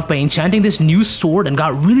started off by enchanting this new sword and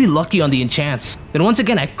got really lucky on the enchants. Then once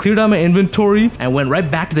again I cleared out my inventory and went right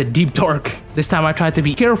back to the deep dark. This time I tried to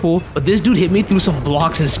be careful, but this dude hit me through some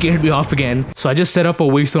blocks and scared me off again. So I just set up a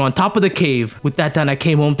waystone on top of the cave. With that done, I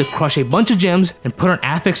came home to crush a bunch of gems and put an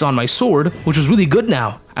affix on my sword, which was really good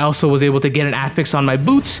now. I also was able to get an affix on my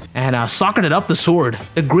boots and socketed up the sword.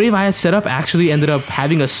 The grave I had set up actually ended up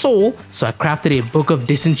having a soul, so I crafted a book of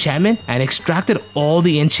disenchantment and extracted all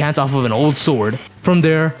the enchants off of an old sword. From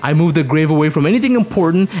there, I moved the grave away from anything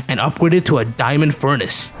important and upgraded to a diamond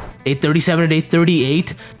furnace. Day 37 to day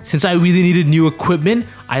 38, since I really needed new equipment,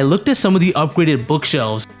 I looked at some of the upgraded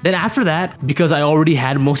bookshelves. Then after that, because I already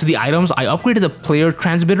had most of the items, I upgraded the player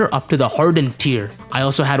transmitter up to the hardened tier. I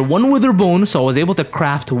also had 1 wither bone, so I was able to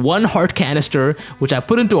craft 1 heart canister, which I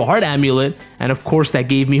put into a heart amulet, and of course that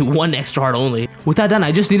gave me 1 extra heart only. With that done,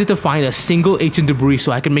 I just needed to find a single ancient debris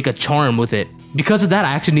so I could make a charm with it. Because of that,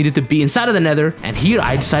 I actually needed to be inside of the nether, and here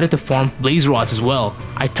I decided to farm blaze rods as well.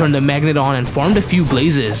 I turned the magnet on and farmed a few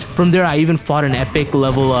blazes. From there, I even fought an epic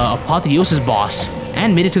level apotheosis boss,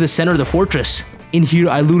 and made it to the center of the fortress. In here,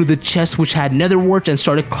 I looted the chest which had nether warts and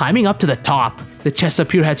started climbing up to the top. The chest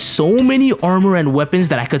up here had so many armor and weapons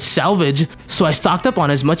that I could salvage, so I stocked up on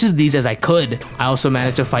as much of these as I could. I also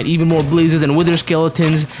managed to fight even more blazes and wither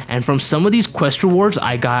skeletons, and from some of these quest rewards,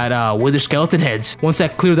 I got wither skeleton heads. Once I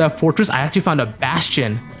cleared that fortress, I actually found a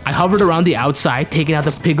bastion. I hovered around the outside, taking out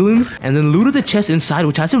the piglins, and then looted the chest inside,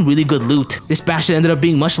 which had some really good loot. This bastion ended up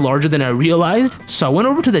being much larger than I realized, so I went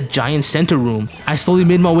over to the giant center room. I slowly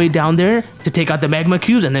made my way down there to take out the magma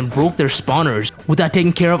cubes and then broke their spawners. With that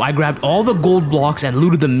taken care of, I grabbed all the gold blocks and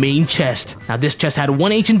looted the main chest. Now this chest had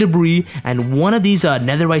 1 ancient debris and 1 of these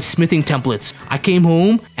netherite smithing templates. I came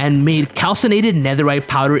home and made calcinated netherite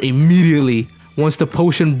powder immediately. Once the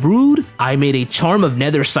potion brewed, I made a charm of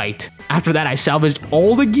netherite. After that, I salvaged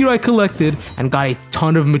all the gear I collected and got a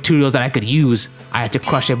ton of materials that I could use. I had to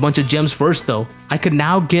crush a bunch of gems first though. I could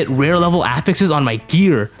now get rare level affixes on my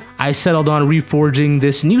gear. I settled on reforging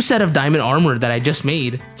this new set of diamond armor that I just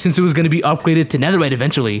made, since it was going to be upgraded to netherite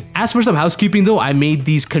eventually. As for some housekeeping though, I made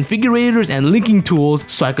these configurators and linking tools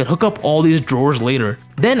so I could hook up all these drawers later.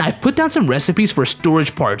 Then I put down some recipes for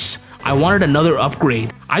storage parts. I wanted another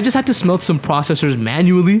upgrade. I just had to smelt some processors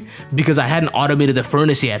manually because I hadn't automated the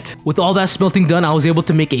furnace yet. With all that smelting done, I was able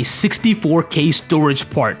to make a 64K storage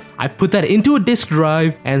part. I put that into a disk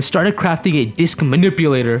drive and started crafting a disk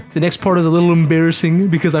manipulator. The next part is a little embarrassing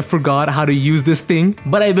because I forgot how to use this thing,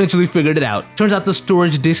 but I eventually figured it out. Turns out the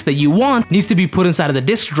storage disk that you want needs to be put inside of the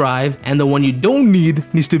disk drive, and the one you don't need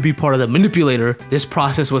needs to be part of the manipulator. This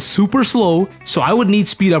process was super slow, so I would need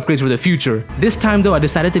speed upgrades for the future. This time though, I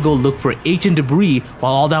decided to go look for ancient debris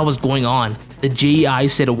while all that was going on. The JEI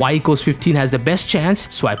said y equals 15 has the best chance,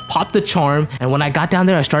 so I popped the charm, and when I got down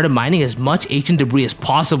there, I started mining as much ancient debris as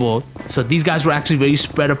possible. So these guys were actually very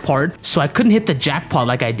spread apart, so I couldn't hit the jackpot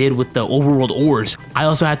like I did with the overworld ores. I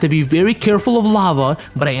also had to be very careful of lava,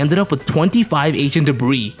 but I ended up with 25 ancient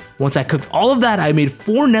debris. Once I cooked all of that, I made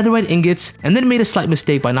 4 netherite ingots, and then made a slight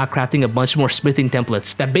mistake by not crafting a bunch more smithing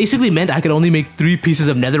templates. That basically meant I could only make 3 pieces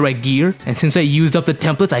of netherite gear, and since I used up the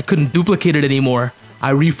templates, I couldn't duplicate it anymore.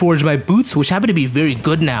 I reforged my boots, which happen to be very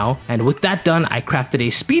good now, and with that done, I crafted a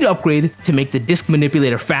speed upgrade to make the disc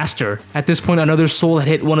manipulator faster. At this point, another soul had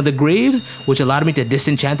hit one of the graves, which allowed me to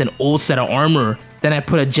disenchant an old set of armor. Then I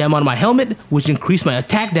put a gem on my helmet, which increased my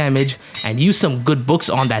attack damage, and used some good books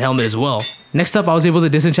on that helmet as well. Next up, I was able to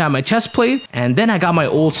disenchant my chest plate, and then I got my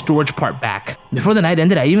old storage part back. Before the night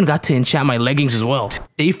ended, I even got to enchant my leggings as well.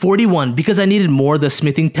 Day 41, because I needed more of the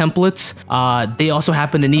smithing templates, they also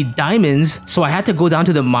happened to need diamonds, so I had to go down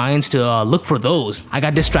to the mines to look for those. I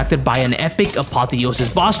got distracted by an epic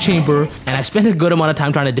apotheosis boss chamber, and I spent a good amount of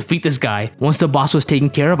time trying to defeat this guy. Once the boss was taken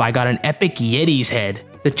care of, I got an epic Yeti's head.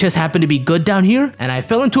 The chest happened to be good down here, and I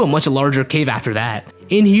fell into a much larger cave after that.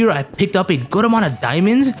 In here, I picked up a good amount of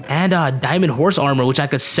diamonds and diamond horse armor, which I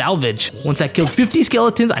could salvage. Once I killed 50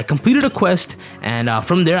 skeletons, I completed a quest, and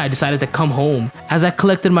from there, I decided to come home. As I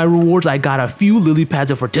collected my rewards, I got a few lily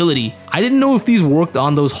pads of fertility. I didn't know if these worked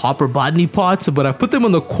on those hopper botany pots, but I put them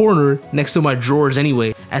on the corner next to my drawers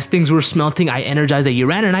anyway. As things were smelting, I energized a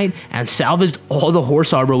uraninite and salvaged all the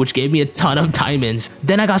horse armor, which gave me a ton of diamonds.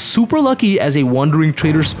 Then I got super lucky as a wandering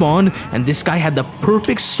trader spawned, and this guy had the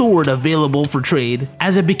perfect sword available for trade.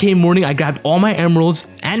 As it became morning, I grabbed all my emeralds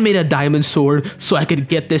and made a diamond sword so I could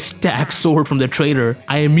get this stacked sword from the trader.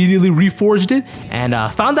 I immediately reforged it and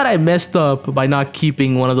found that I messed up by not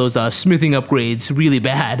keeping one of those smithing upgrades really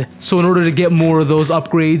bad. So in order to get more of those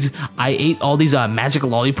upgrades, I ate all these magic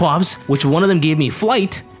lollipops, which one of them gave me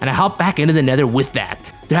flight, and I hopped back into the nether with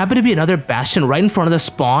that. There happened to be another bastion right in front of the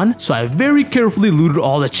spawn, so I very carefully looted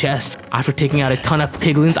all the chests. After taking out a ton of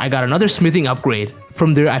piglins, I got another smithing upgrade.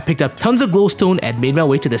 From there, I picked up tons of glowstone and made my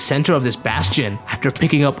way to the center of this bastion. After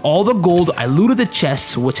picking up all the gold, I looted the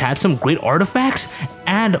chests, which had some great artifacts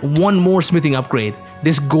and one more smithing upgrade.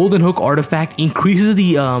 This golden hook artifact increases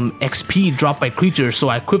the XP dropped by creatures, so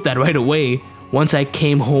I equipped that right away. Once I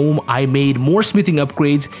came home, I made more smithing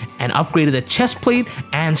upgrades and upgraded the chest plate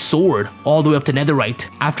and sword all the way up to netherite.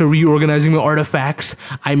 After reorganizing my artifacts,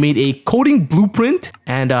 I made a coating blueprint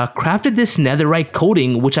and crafted this netherite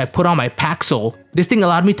coating, which I put on my Paxel. This thing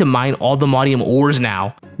allowed me to mine all the Modium ores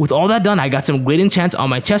now. With all that done, I got some great enchants on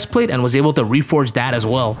my chest plate and was able to reforge that as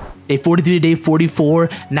well. Day 43 to day 44,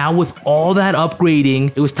 now with all that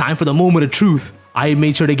upgrading, it was time for the moment of truth. I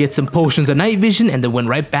made sure to get some potions of night vision and then went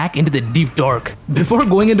right back into the deep dark. Before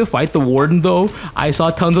going in to fight the warden though, I saw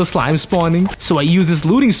tons of slime spawning, so I used this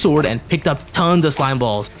looting sword and picked up tons of slime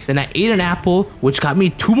balls. Then I ate an apple, which got me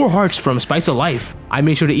 2 more hearts from Spice of Life. I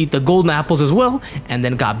made sure to eat the golden apples as well, and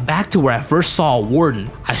then got back to where I first saw a warden.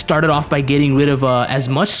 I started off by getting rid of as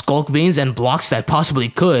much skulk veins and blocks as I possibly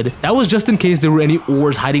could. That was just in case there were any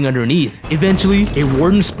ores hiding underneath. Eventually, a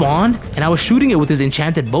warden spawned, and I was shooting it with his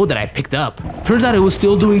enchanted bow that I picked up. Turns out it was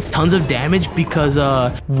still doing tons of damage because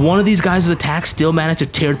one of these guys' attacks still managed to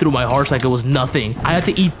tear through my hearts like it was nothing. I had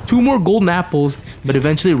to eat 2 more golden apples, but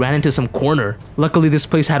eventually ran into some corner. Luckily, this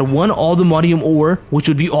place had one Aldemodium ore, which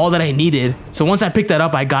would be all that I needed. So once I picked that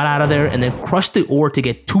up, I got out of there and then crushed the ore to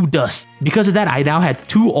get 2 dust. Because of that, I now had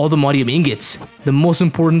 2 Aldemodium ingots. The most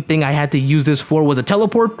important thing I had to use this for was a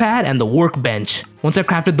teleport pad and the workbench. Once I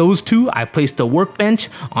crafted those 2, I placed the workbench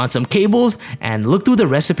on some cables and looked through the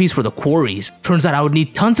recipes for the quarries. Turns out I would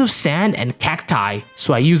need tons of sand and cacti,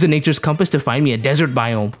 so I used the nature's compass to find me a desert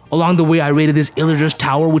biome. Along the way, I raided this illager's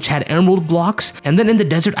tower which had emerald blocks, and then in the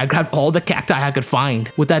desert I grabbed all the cacti I could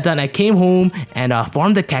find. With that done, I came home and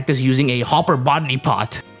farmed the cactus using a hopper botany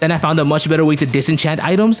pot. Then I found a much better way to disenchant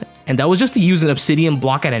items, and that was just to use an obsidian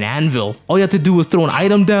block and an anvil. All you have to do was throw an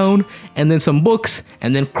item down, and then some books,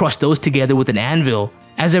 and then crush those together with an anvil.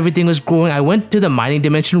 As everything was growing, I went to the mining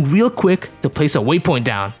dimension real quick to place a waypoint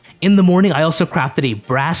down. In the morning, I also crafted a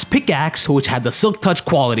brass pickaxe, which had the silk touch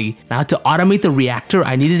quality. Now to automate the reactor,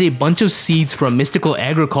 I needed a bunch of seeds from mystical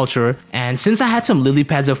agriculture, and since I had some lily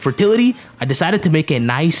pads of fertility, I decided to make a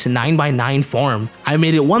nice 9x9 farm. I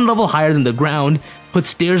made it one level higher than the ground, put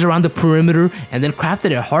stairs around the perimeter, and then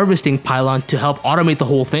crafted a harvesting pylon to help automate the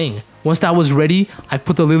whole thing. Once that was ready, I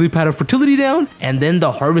put the lily pad of fertility down, and then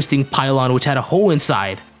the harvesting pylon, which had a hole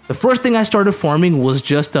inside. The first thing I started farming was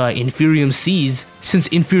just inferium seeds, since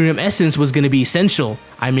inferium essence was going to be essential.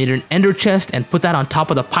 I made an ender chest and put that on top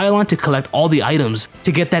of the pylon to collect all the items.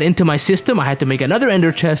 To get that into my system, I had to make another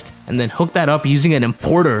ender chest and then hook that up using an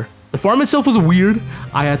importer. The farm itself was weird.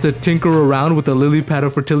 I had to tinker around with the lily pad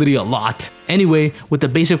of fertility a lot. Anyway, with the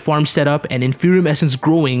basic farm setup and inferium essence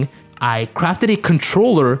growing, I crafted a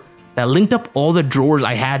controller that linked up all the drawers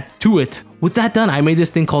I had to it. With that done, I made this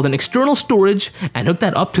thing called an external storage and hooked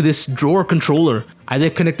that up to this drawer controller. I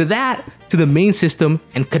then connected that to the main system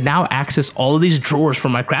and could now access all of these drawers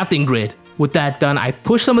from my crafting grid. With that done, I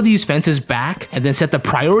pushed some of these fences back and then set the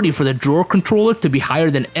priority for the drawer controller to be higher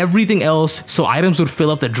than everything else so items would fill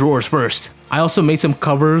up the drawers first. I also made some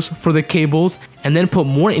covers for the cables and then put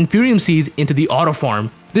more inferium seeds into the auto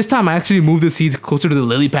farm. This time I actually moved the seeds closer to the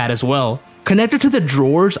lily pad as well. Connected to the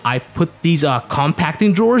drawers, I put these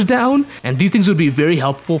compacting drawers down, and these things would be very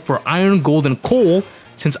helpful for iron, gold, and coal,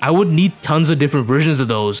 since I would need tons of different versions of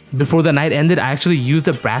those. Before the night ended, I actually used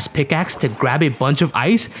the brass pickaxe to grab a bunch of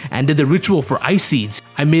ice and did the ritual for ice seeds.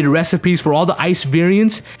 I made recipes for all the ice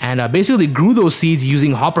variants and basically grew those seeds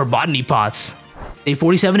using hopper botany pots. Day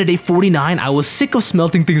 47 to day 49, I was sick of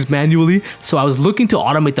smelting things manually, so I was looking to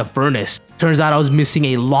automate the furnace. Turns out I was missing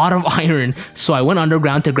a lot of iron, so I went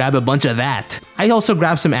underground to grab a bunch of that. I also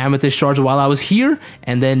grabbed some amethyst shards while I was here,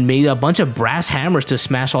 and then made a bunch of brass hammers to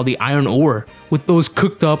smash all the iron ore. With those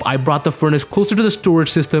cooked up, I brought the furnace closer to the storage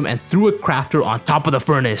system and threw a crafter on top of the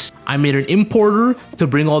furnace. I made an importer to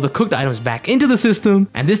bring all the cooked items back into the system,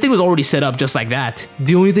 and this thing was already set up just like that.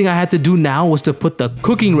 The only thing I had to do now was to put the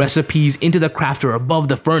cooking recipes into the crafter above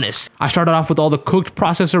the furnace. I started off with all the cooked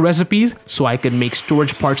processor recipes so I could make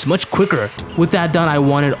storage parts much quicker. With that done, I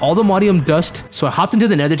wanted all the modium dust, so I hopped into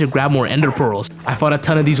the nether to grab more ender pearls. I fought a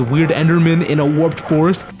ton of these weird endermen in a warped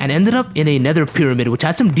forest and ended up in a nether pyramid which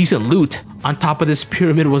had some decent loot. On top of this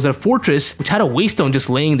pyramid was a fortress which had a waystone just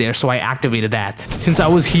laying there, so I activated that. Since I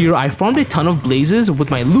was here, I farmed a ton of blazes with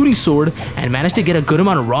my looting sword and managed to get a good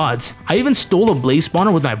amount of rods. I even stole a blaze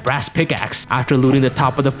spawner with my brass pickaxe. After looting the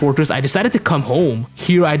top of the fortress, I decided to come home.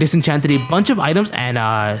 Here I disenchanted a bunch of items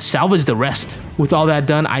and salvaged the rest. With all that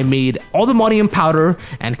done, I made all the modium powder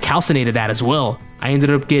and calcinated that as well. I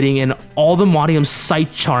ended up getting an all the modium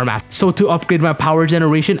sight charm after. So to upgrade my power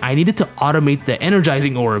generation, I needed to automate the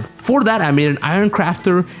energizing orb. For that, I made an iron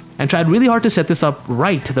crafter and tried really hard to set this up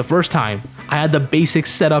right the first time. I had the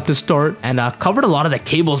basics set up to start and covered a lot of the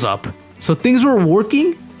cables up. So things were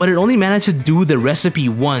working, but it only managed to do the recipe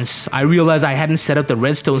once. I realized I hadn't set up the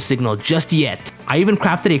redstone signal just yet. I even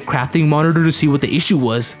crafted a crafting monitor to see what the issue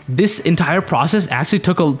was. This entire process actually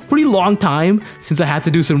took a pretty long time since I had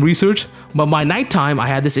to do some research, but by nighttime I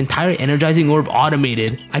had this entire energizing orb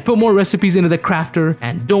automated. I put more recipes into the crafter,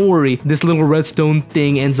 and don't worry, this little redstone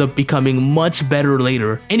thing ends up becoming much better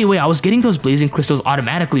later. Anyway, I was getting those blazing crystals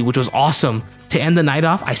automatically, which was awesome. To end the night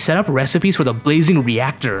off, I set up recipes for the blazing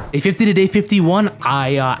reactor. Day 50 to day 51,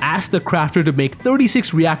 I asked the crafter to make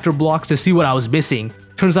 36 reactor blocks to see what I was missing.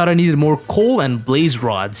 Turns out I needed more coal and blaze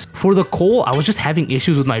rods. For the coal, I was just having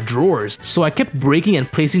issues with my drawers, so I kept breaking and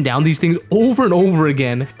placing down these things over and over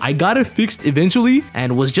again. I got it fixed eventually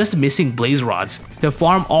and was just missing blaze rods. To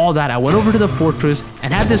farm all that, I went over to the fortress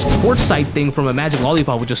and had this quartzite thing from a magic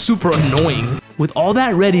lollipop, which is super annoying. With all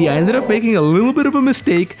that ready, I ended up making a little bit of a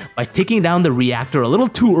mistake by taking down the reactor a little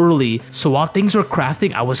too early, so while things were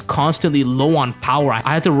crafting, I was constantly low on power.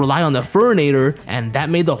 I had to rely on the furnator, and that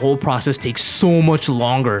made the whole process take so much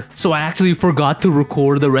longer. So I actually forgot to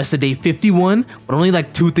record the rest of day 51, but only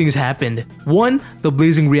like 2 things happened. 1, the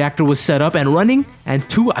blazing reactor was set up and running, and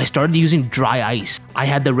 2, I started using dry ice. I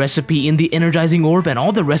had the recipe in the energizing orb and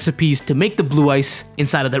all the recipes to make the blue ice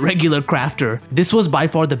inside of the regular crafter. This was by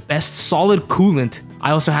far the best solid coolant.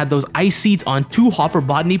 I also had those ice seeds on 2 hopper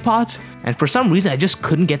botany pots, and for some reason I just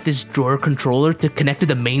couldn't get this drawer controller to connect to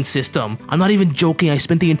the main system. I'm not even joking, I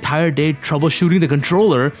spent the entire day troubleshooting the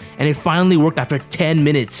controller, and it finally worked after 10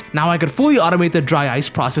 minutes. Now I could fully automate the dry ice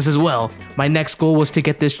process as well. My next goal was to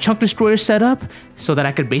get this chunk destroyer set up so that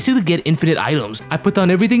I could basically get infinite items. I put down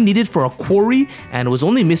everything needed for a quarry and was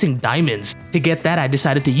only missing diamonds. To get that, I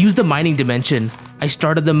decided to use the mining dimension. I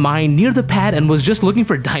started the mine near the pad and was just looking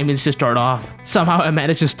for diamonds to start off. Somehow I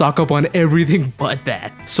managed to stock up on everything but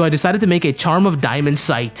that. So I decided to make a charm of diamond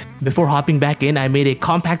sight. Before hopping back in, I made a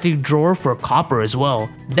compacted drawer for copper as well.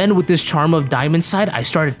 Then with this charm of diamond sight, I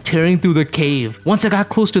started tearing through the cave. Once I got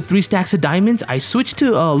close to 3 stacks of diamonds, I switched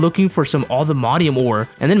to looking for some all-the-modium ore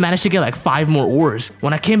and then managed to get like 5 more ores.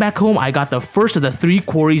 When I came back home, I got the first of the 3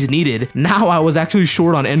 quarries needed. Now I was actually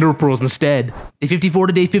short on ender pearls instead. Day 54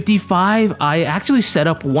 to day 55, I actually set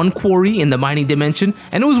up 1 quarry in the mining dimension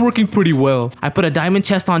and it was working pretty well. I put a diamond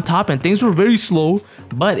chest on top and things were very slow,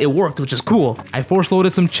 but it worked, which is cool. I force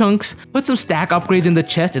loaded some chunks, put some stack upgrades in the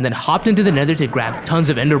chest, and then hopped into the nether to grab tons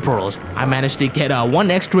of ender pearls. I managed to get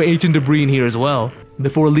 1 extra ancient debris in here as well.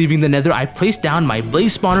 Before leaving the nether, I placed down my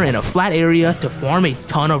blaze spawner in a flat area to farm a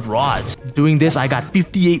ton of rods. Doing this, I got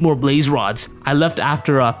 58 more blaze rods. I left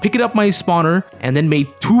after picking up my spawner and then made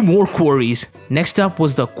 2 more quarries. Next up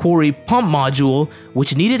was the quarry pump module,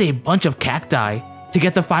 which needed a bunch of cacti. To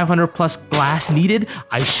get the 500 plus glass needed,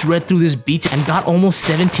 I shred through this beach and got almost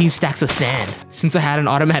 17 stacks of sand. Since I had an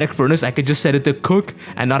automatic furnace, I could just set it to cook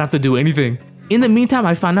and not have to do anything. In the meantime,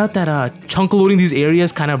 I found out that chunk loading these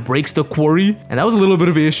areas kind of breaks the quarry, and that was a little bit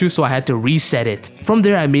of an issue, so I had to reset it. From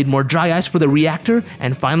there, I made more dry ice for the reactor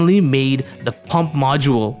and finally made the pump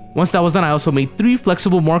module. Once that was done, I also made 3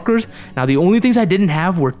 flexible markers. Now the only things I didn't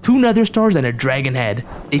have were 2 nether stars and a dragon head.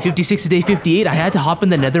 Day 56 to day 58, I had to hop in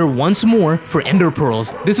the nether once more for ender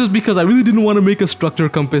pearls. This was because I really didn't want to make a structure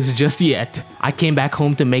compass just yet. I came back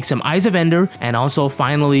home to make some eyes of ender and also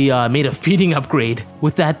finally made a feeding upgrade.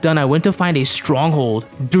 With that done, I went to find a stronghold.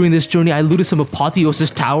 During this journey, I looted some apotheosis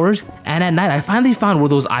towers, and at night I finally found where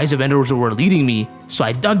those eyes of ender were leading me. So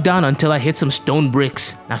I dug down until I hit some stone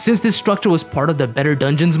bricks. Now since this structure was part of the Better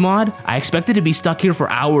Dungeons mod, I expected to be stuck here for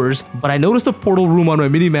hours, but I noticed a portal room on my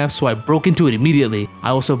minimap, so I broke into it immediately. I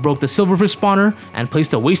also broke the silverfish spawner and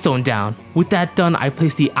placed a waystone down. With that done, I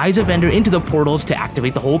placed the eyes of ender into the portals to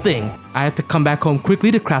activate the whole thing. I had to come back home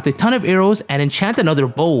quickly to craft a ton of arrows and enchant another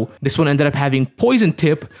bow. This one ended up having poison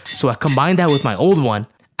tip, so I combined that with my old one.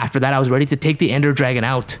 After that, I was ready to take the ender dragon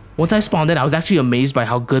out. Once I spawned it, I was actually amazed by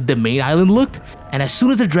how good the main island looked, and as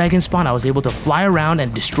soon as the dragon spawned, I was able to fly around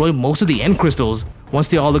and destroy most of the end crystals. Once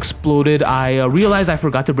they all exploded, I realized I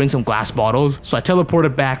forgot to bring some glass bottles, so I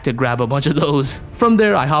teleported back to grab a bunch of those. From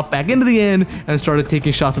there, I hopped back into the end and started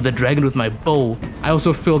taking shots at the dragon with my bow. I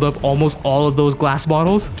also filled up almost all of those glass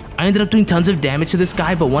bottles. I ended up doing tons of damage to this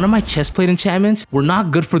guy, but one of my chestplate enchantments were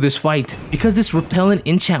not good for this fight. Because this repellent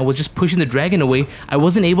enchant was just pushing the dragon away, I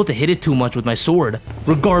wasn't able to hit it too much with my sword.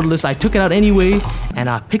 Regardless, I took it out anyway, and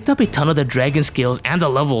I picked up a ton of the dragon scales and the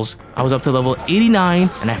levels. I was up to level 89,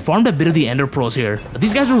 and I farmed a bit of the ender pearls here.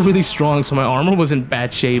 These guys were really strong, so my armor was in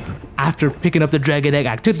bad shape. After picking up the dragon egg,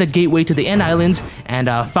 I took the gateway to the end islands and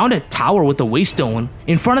found a tower with a waystone.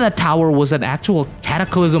 In front of that tower was an actual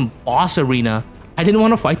cataclysm boss arena. I didn't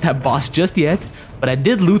want to fight that boss just yet, but I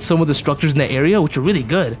did loot some of the structures in the area, which were really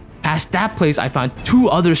good. Past that place, I found 2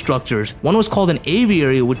 other structures. One was called an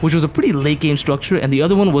aviary, which was a pretty late game structure, and the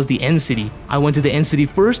other one was the end city. I went to the end city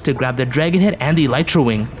first to grab the dragon head and the elytra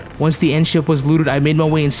wing. Once the end ship was looted, I made my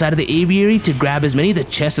way inside of the aviary to grab as many of the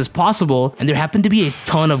chests as possible, and there happened to be a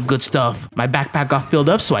ton of good stuff. My backpack got filled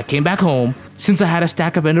up, so I came back home. Since I had a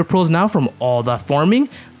stack of ender pearls now from all the farming,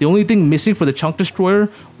 the only thing missing for the chunk destroyer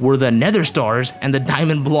were the nether stars and the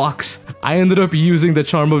diamond blocks. I ended up using the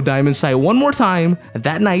charm of diamond sight one more time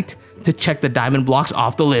that night to check the diamond blocks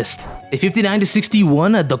off the list. Day 59 to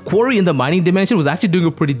 61, the quarry in the mining dimension was actually doing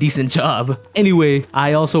a pretty decent job. Anyway,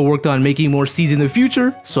 I also worked on making more seeds in the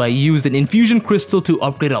future, so I used an infusion crystal to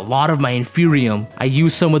upgrade a lot of my inferium. I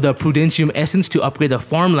used some of the prudentium essence to upgrade the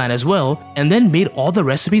farmland as well, and then made all the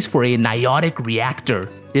recipes for a niotic reactor.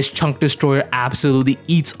 This chunk destroyer absolutely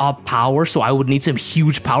eats up power, so I would need some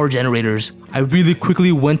huge power generators. I really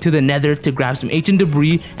quickly went to the nether to grab some ancient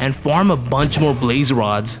debris and farm a bunch more blaze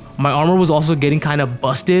rods. My armor was also getting kind of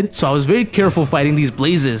busted, so I was very careful fighting these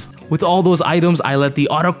blazes. With all those items, I let the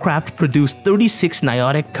autocraft produce 36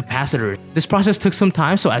 niotic capacitors. This process took some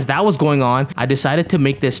time, so as that was going on, I decided to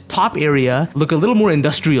make this top area look a little more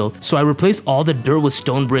industrial, so I replaced all the dirt with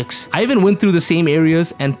stone bricks. I even went through the same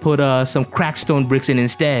areas and put some cracked stone bricks in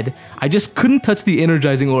instead. I just couldn't touch the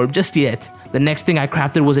energizing orb just yet. The next thing I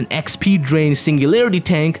crafted was an XP drain singularity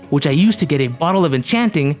tank, which I used to get a bottle of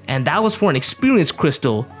enchanting, and that was for an experience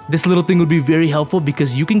crystal. This little thing would be very helpful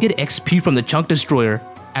because you can get XP from the chunk destroyer.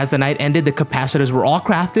 As the night ended, the capacitors were all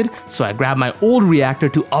crafted, so I grabbed my old reactor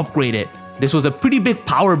to upgrade it. This was a pretty big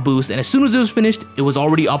power boost, and as soon as it was finished, it was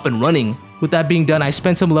already up and running. With that being done, I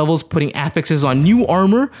spent some levels putting affixes on new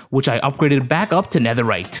armor, which I upgraded back up to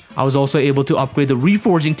netherite. I was also able to upgrade the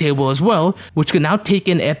reforging table as well, which could now take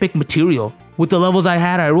in epic material. With the levels I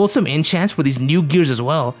had, I rolled some enchants for these new gears as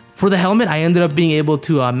well. For the helmet, I ended up being able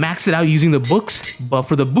to max it out using the books, but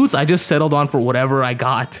for the boots, I just settled on for whatever I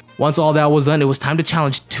got. Once all that was done, it was time to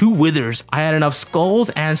challenge 2 withers. I had enough skulls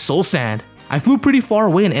and soul sand. I flew pretty far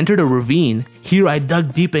away and entered a ravine. Here I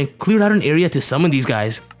dug deep and cleared out an area to summon these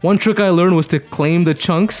guys. One trick I learned was to claim the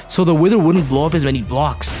chunks so the wither wouldn't blow up as many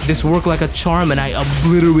blocks. This worked like a charm and I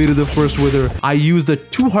obliterated the first wither. I used the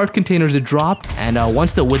 2 heart containers it dropped, and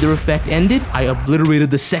once the wither effect ended, I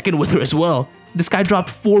obliterated the second wither as well. This guy dropped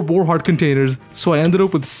 4 more heart containers, so I ended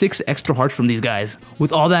up with 6 extra hearts from these guys.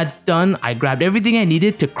 With all that done, I grabbed everything I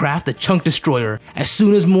needed to craft the chunk destroyer. As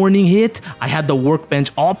soon as morning hit, I had the workbench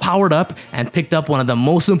all powered up and picked up one of the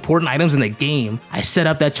most important items in the game. I set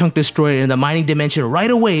up that chunk destroyer in the mining dimension right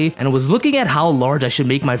away and was looking at how large I should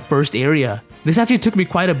make my first area. This actually took me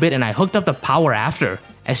quite a bit and I hooked up the power after.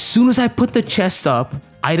 As soon as I put the chest up,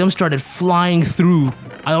 items started flying through.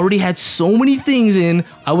 I already had so many things in.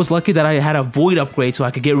 I was lucky that I had a void upgrade so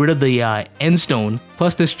I could get rid of the end stone.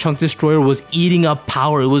 Plus this chunk destroyer was eating up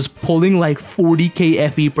power. It was pulling like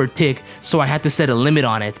 40k FE per tick, so I had to set a limit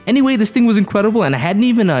on it. Anyway, this thing was incredible and I hadn't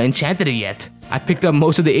even enchanted it yet. I picked up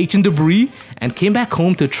most of the ancient debris and came back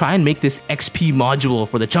home to try and make this XP module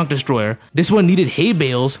for the chunk destroyer. This one needed hay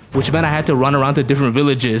bales, which meant I had to run around to different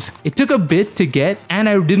villages. It took a bit to get, and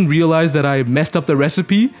I didn't realize that I messed up the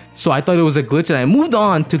recipe, so I thought it was a glitch and I moved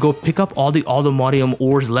on to go pick up all the Allthemodium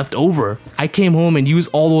ores left over. I came home and used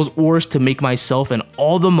all those ores to make myself an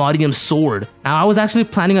Allthemodium sword. Now I was actually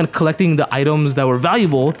planning on collecting the items that were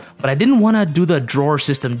valuable, but I didn't want to do the drawer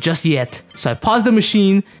system just yet. So I paused the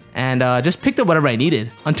machine and just picked up whatever I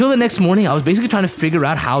needed. Until the next morning, I was basically trying to figure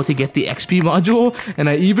out how to get the XP module, and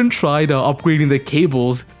I even tried upgrading the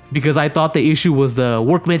cables because I thought the issue was the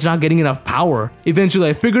workbench not getting enough power. Eventually,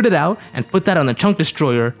 I figured it out and put that on the chunk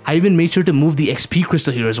destroyer. I even made sure to move the XP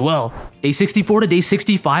crystal here as well. Day 64 to day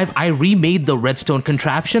 65, I remade the redstone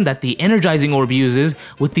contraption that the energizing orb uses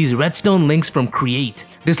with these redstone links from Create.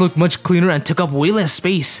 This looked much cleaner and took up way less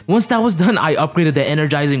space. Once that was done, I upgraded the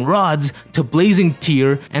energizing rods to blazing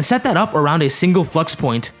tier and set that up around a single flux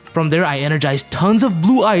point. From there, I energized tons of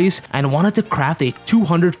blue ice and wanted to craft a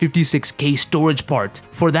 256k storage part.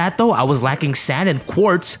 For that though, I was lacking sand and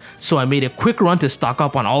quartz, so I made a quick run to stock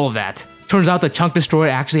up on all of that. Turns out the chunk destroyer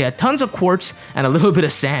actually had tons of quartz and a little bit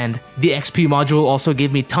of sand. The XP module also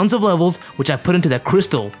gave me tons of levels, which I put into the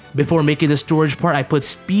crystal. Before making the storage part, I put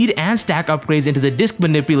speed and stack upgrades into the disk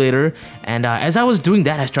manipulator, and as I was doing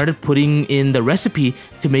that, I started putting in the recipe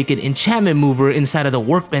to make an enchantment mover inside of the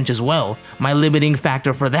workbench as well. My limiting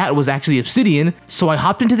factor for that was actually obsidian, so I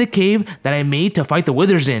hopped into the cave that I made to fight the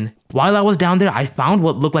withers in. While I was down there, I found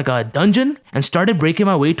what looked like a dungeon and started breaking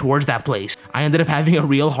my way towards that place. I ended up having a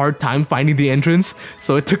real hard time finding the entrance,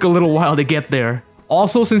 so it took a little while to get there.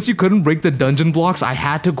 Also, since you couldn't break the dungeon blocks, I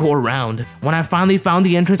had to go around. When I finally found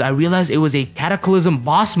the entrance, I realized it was a Cataclysm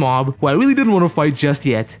boss mob who I really didn't want to fight just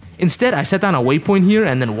yet. Instead, I set down a waypoint here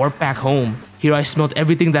and then warped back home. Here I smelt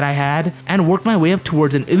everything that I had and worked my way up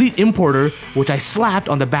towards an elite importer, which I slapped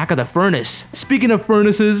on the back of the furnace. Speaking of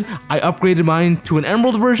furnaces, I upgraded mine to an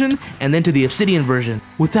emerald version and then to the obsidian version.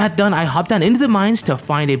 With that done, I hopped down into the mines to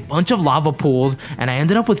find a bunch of lava pools, and I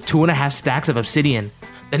ended up with 2.5 stacks of obsidian.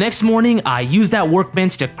 The next morning, I used that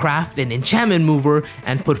workbench to craft an enchantment mover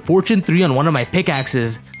and put Fortune 3 on one of my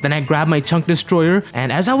pickaxes. Then I grabbed my chunk destroyer,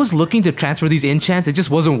 and as I was looking to transfer these enchants, it just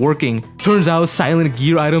wasn't working. Turns out silent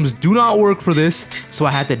gear items do not work for this, so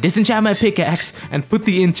I had to disenchant my pickaxe and put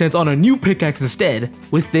the enchants on a new pickaxe instead.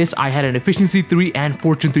 With this, I had an efficiency 3 and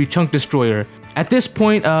Fortune 3 chunk destroyer. At this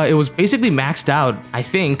point, it was basically maxed out, I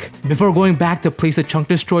think. Before going back to place the chunk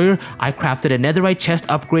destroyer, I crafted a netherite chest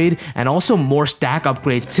upgrade and also more stack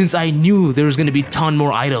upgrades since I knew there was going to be a ton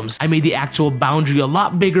more items. I made the actual boundary a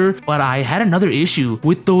lot bigger, but I had another issue.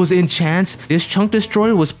 With those enchants, this chunk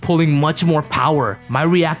destroyer was pulling much more power. My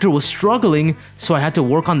reactor was struggling, so I had to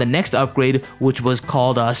work on the next upgrade, which was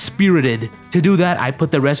called Spirited. To do that, I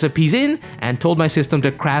put the recipes in and told my system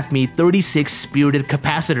to craft me 36 Spirited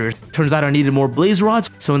capacitors. Turns out I needed more blaze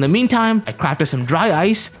rods, so in the meantime, I crafted some dry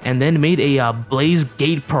ice and then made a blaze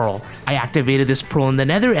gate pearl. I activated this pearl in the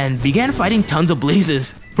nether and began fighting tons of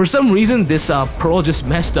blazes. For some reason, this pearl just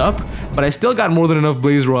messed up, but I still got more than enough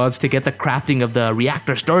blaze rods to get the crafting of the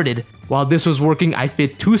reactor started. While this was working, I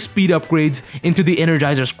fit 2 speed upgrades into the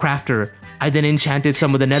Energizer's crafter. I then enchanted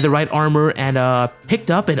some of the netherite armor and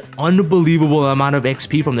picked up an unbelievable amount of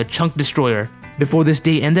XP from the chunk destroyer. Before this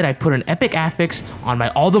day ended, I put an epic affix on my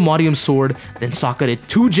Aldemodium sword, then socketed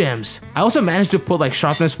 2 gems. I also managed to put like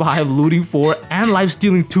sharpness 5, looting 4, and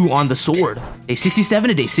lifestealing 2 on the sword. Day 67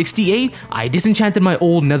 to day 68, I disenchanted my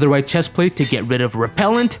old netherite chestplate to get rid of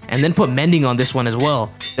repellent, and then put mending on this one as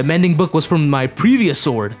well. The mending book was from my previous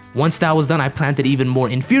sword. Once that was done, I planted even more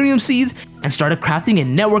inferium seeds and started crafting a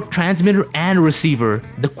network transmitter and receiver.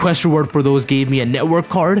 The quest reward for those gave me a network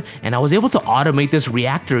card, and I was able to automate this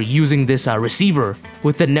reactor using this receiver.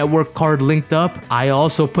 With the network card linked up, I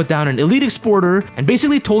also put down an elite exporter and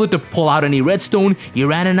basically told it to pull out any redstone,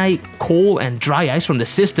 uraninite, coal, and dry ice from the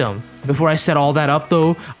system. Before I set all that up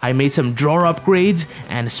though, I made some drawer upgrades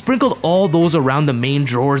and sprinkled all those around the main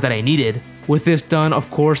drawers that I needed. With this done, of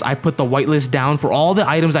course, I put the whitelist down for all the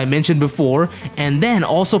items I mentioned before, and then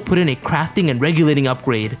also put in a crafting and regulating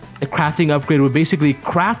upgrade. The crafting upgrade would basically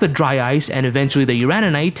craft the dry ice and eventually the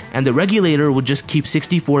uraninite, and the regulator would just keep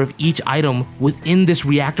 64 of each item within this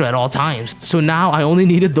reactor at all times. So now I only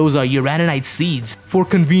needed those uraninite seeds. For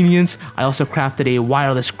convenience, I also crafted a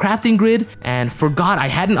wireless crafting grid, and forgot I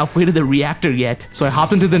hadn't upgraded the reactor yet, so I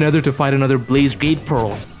hopped into the nether to fight another blaze gate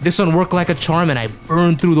pearl. This one worked like a charm, and I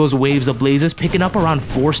burned through those waves of blazes, picking up around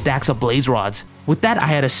 4 stacks of blaze rods. With that, I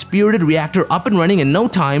had a spirited reactor up and running in no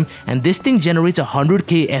time, and this thing generates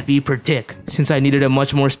 100k FE per tick. Since I needed a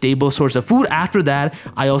much more stable source of food after that,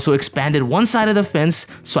 I also expanded one side of the fence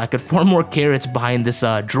so I could farm more carrots behind this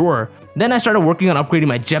drawer. Then I started working on upgrading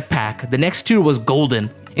my jetpack. The next tier was golden.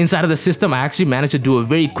 Inside of the system, I actually managed to do it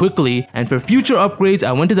very quickly, and for future upgrades,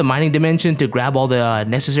 I went to the mining dimension to grab all the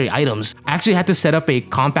necessary items. I actually had to set up a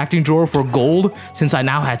compacting drawer for gold since I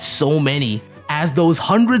now had so many. As those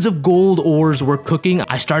hundreds of gold ores were cooking,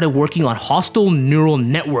 I started working on hostile neural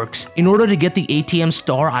networks. In order to get the ATM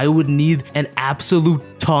STAR, I would need an absolute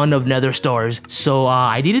ton of nether stars. So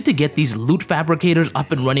I needed to get these loot fabricators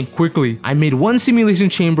up and running quickly. I made 1 simulation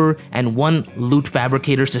chamber and 1 loot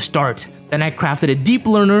fabricators to start. Then I crafted a deep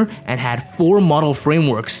learner and had 4 model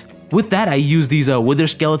frameworks. With that, I used these wither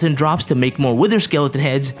skeleton drops to make more wither skeleton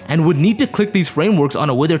heads, and would need to click these frameworks on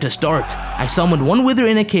a wither to start. I summoned 1 wither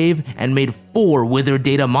in a cave and made 4 wither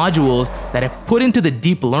data modules that I put into the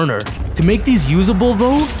deep learner. To make these usable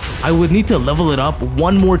though, I would need to level it up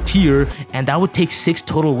 1 more tier, and that would take 6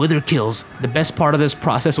 total wither kills. The best part of this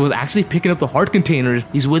process was actually picking up the heart containers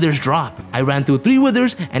these withers drop. I ran through 3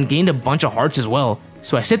 withers and gained a bunch of hearts as well.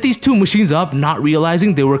 So I set these 2 machines up, not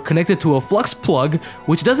realizing they were connected to a flux plug,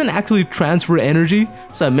 which doesn't actually transfer energy,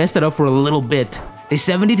 so I messed it up for a little bit. Day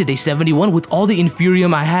 70 to day 71, with all the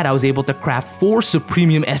inferium I had, I was able to craft 4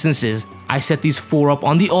 supremium essences. I set these 4 up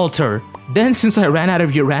on the altar. Then, since I ran out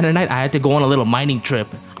of uraninite, I had to go on a little mining trip.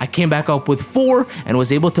 I came back up with 4 and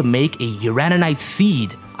was able to make a uraninite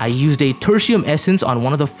seed. I used a tertium essence on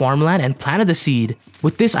one of the farmland and planted the seed.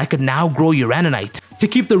 With this, I could now grow uraninite. To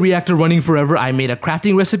keep the reactor running forever, I made a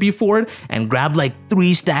crafting recipe for it and grabbed like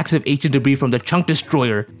 3 stacks of ancient debris from the chunk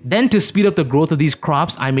destroyer. Then, to speed up the growth of these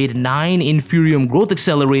crops, I made 9 inferium growth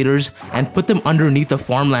accelerators and put them underneath the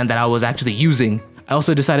farmland that I was actually using. I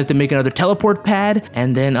also decided to make another teleport pad,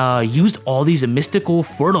 and then used all these mystical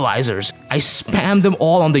fertilizers. I spammed them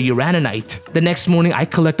all on the uraninite. The next morning, I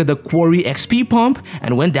collected the quarry XP pump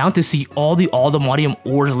and went down to see all the Aldemodium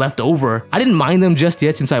ores left over. I didn't mine them just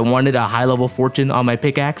yet since I wanted a high level fortune on my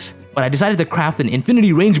pickaxe, but I decided to craft an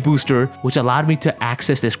infinity range booster, which allowed me to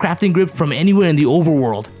access this crafting grid from anywhere in the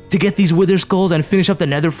overworld. To get these wither skulls and finish up the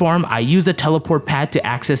nether farm, I used the teleport pad to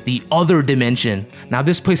access the other dimension. Now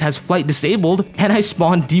this place has flight disabled, and I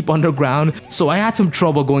spawned deep underground, so I had some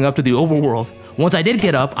trouble going up to the overworld. Once I did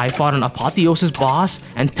get up, I fought an apotheosis boss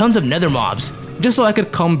and tons of nether mobs. Just so I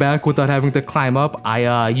could come back without having to climb up,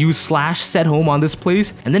 I used /set home on this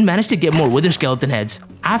place and then managed to get more wither skeleton heads.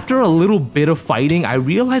 After a little bit of fighting, I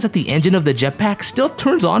realized that the engine of the jetpack still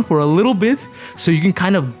turns on for a little bit, so you can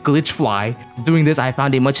kind of glitch fly. Doing this, I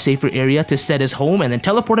found a much safer area to set as home and then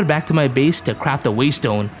teleported back to my base to craft a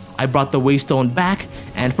waystone. I brought the waystone back,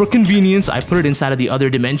 and for convenience, I put it inside of the other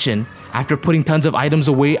dimension. After putting tons of items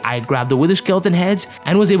away, I grabbed the wither skeleton heads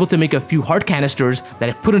and was able to make a few heart canisters that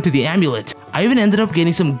I put into the amulet. I even ended up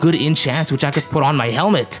getting some good enchants which I could put on my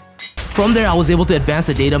helmet. From there, I was able to advance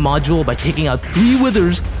the data module by taking out 3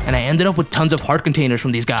 withers, and I ended up with tons of heart containers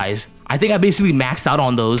from these guys. I think I basically maxed out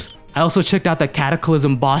on those. I also checked out the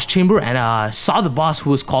Cataclysm boss chamber and saw the boss who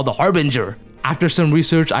was called the Harbinger. After some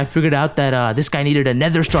research, I figured out that this guy needed a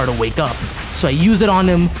nether star to wake up. So I used it on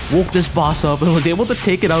him, woke this boss up, and was able to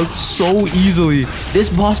take it out so easily. This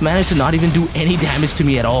boss managed to not even do any damage to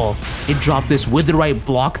me at all. It dropped this witherite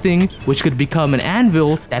block thing, which could become an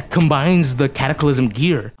anvil that combines the Cataclysm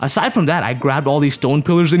gear. Aside from that, I grabbed all these stone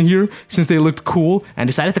pillars in here since they looked cool and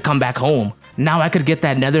decided to come back home. Now I could get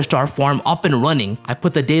that nether star farm up and running. I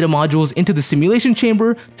put the data modules into the simulation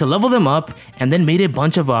chamber to level them up and then made a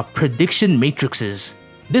bunch of prediction matrices.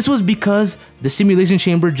 This was because the simulation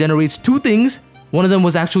chamber generates two things. One of them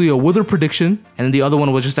was actually a wither prediction, and the other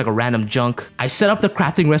one was just like a random junk. I set up the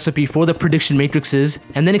crafting recipe for the prediction matrices,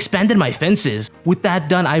 and then expanded my fences. With that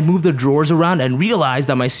done, I moved the drawers around and realized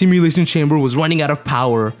that my simulation chamber was running out of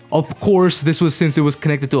power. Of course, this was since it was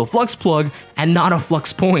connected to a flux plug and not a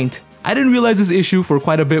flux point. I didn't realize this issue for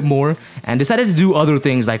quite a bit more, and decided to do other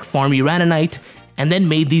things like farm uraninite, and then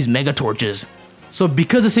made these mega torches. So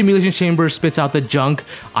because the simulation chamber spits out the junk,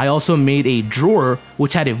 I also made a drawer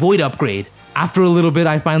which had a void upgrade. After a little bit,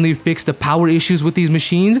 I finally fixed the power issues with these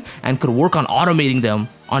machines and could work on automating them.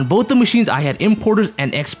 On both the machines, I had importers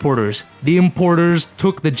and exporters. The importers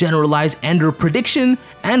took the generalized ender prediction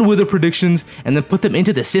and wither predictions and then put them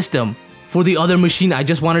into the system. For the other machine, I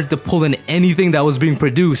just wanted to pull in anything that was being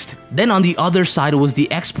produced. Then on the other side was the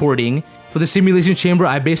exporting. For the simulation chamber,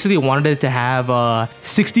 I basically wanted it to have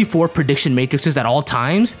 64 prediction matrices at all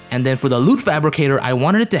times. And then for the loot fabricator, I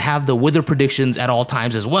wanted it to have the wither predictions at all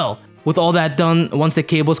times as well. With all that done, once the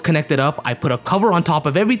cables connected up, I put a cover on top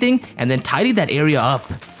of everything and then tidied that area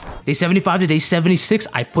up. Day 75 to day 76,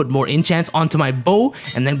 I put more enchants onto my bow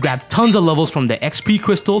and then grabbed tons of levels from the XP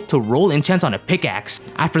crystal to roll enchants on a pickaxe.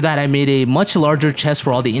 After that, I made a much larger chest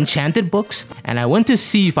for all the enchanted books, and I went to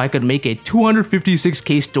see if I could make a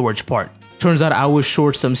 256k storage part. Turns out I was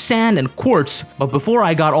short some sand and quartz, but before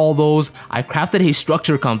I got all those, I crafted a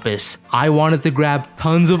structure compass. I wanted to grab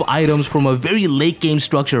tons of items from a very late game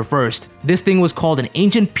structure first. This thing was called an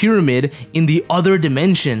ancient pyramid in the other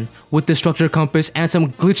dimension. With the structure compass and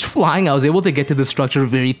some glitched flying, I was able to get to the structure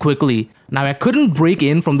very quickly. Now I couldn't break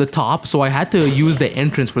in from the top, so I had to use the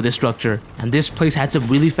entrance for this structure. And this place had some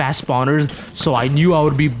really fast spawners, so I knew I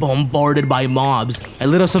would be bombarded by mobs. I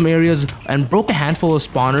lit up some areas and broke a handful of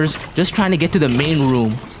spawners, just trying to get to the main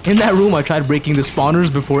room. In that room, I tried breaking the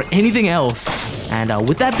spawners before anything else. And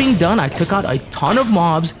with that being done, I took out a ton of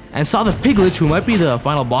mobs and saw the piglet, who might be the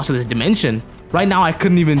final boss of this dimension. Right now, I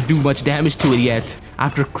couldn't even do much damage to it yet.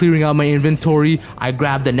 After clearing out my inventory, I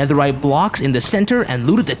grabbed the netherite blocks in the center and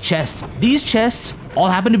looted the chests. These chests all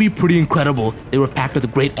happened to be pretty incredible. They were packed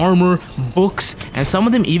with great armor, books, and some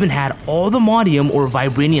of them even had all the modium or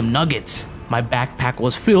vibranium nuggets. My backpack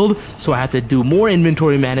was filled, so I had to do more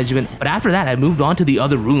inventory management, but after that I moved on to the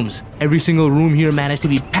other rooms. Every single room here managed to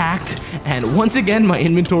be packed, and once again my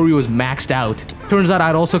inventory was maxed out. Turns out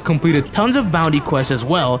I'd also completed tons of bounty quests as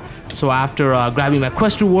well, so after grabbing my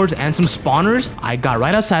quest rewards and some spawners, I got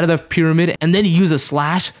right outside of the pyramid and then used a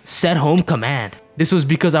 /set_home command. This was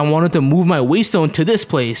because I wanted to move my waystone to this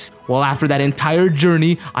place. Well, after that entire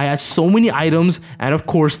journey, I had so many items and of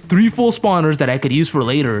course 3 full spawners that I could use for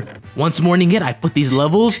later. Once morning hit, I put these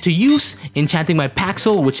levels to use, enchanting my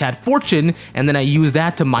Paxel, which had fortune, and then I used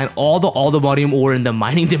that to mine all the modium ore in the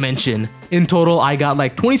mining dimension. In total, I got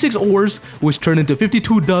like 26 ores, which turned into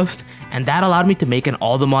 52 dust, and that allowed me to make an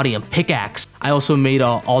modium pickaxe. I also made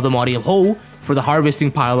a modium hoe for the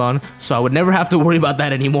harvesting pylon, so I would never have to worry about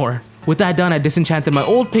that anymore. With that done, I disenchanted my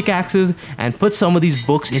old pickaxes and put some of these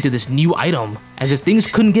books into this new item. As if things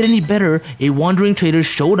couldn't get any better, a wandering trader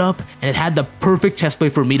showed up and it had the perfect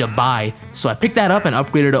chestplate for me to buy. So I picked that up and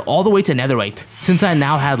upgraded it all the way to netherite. Since I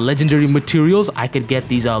now had legendary materials, I could get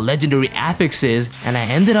these legendary affixes, and I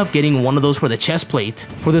ended up getting one of those for the chestplate.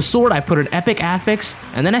 For the sword, I put an epic affix,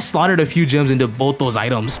 and then I slotted a few gems into both those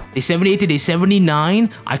items. Day 78 to day 79,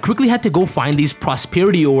 I quickly had to go find these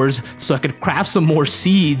prosperity ores so I could craft some more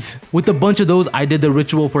seeds. With a bunch of those, I did the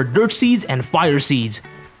ritual for dirt seeds and fire seeds.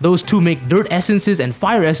 Those two make dirt essences and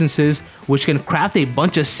fire essences, which can craft a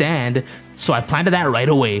bunch of sand, so I planted that right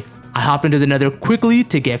away. I hopped into the nether quickly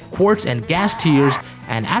to get quartz and gas tiers,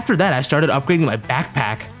 and after that I started upgrading my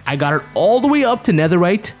backpack. I got it all the way up to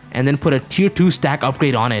netherite, and then put a tier 2 stack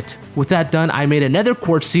upgrade on it. With that done, I made a nether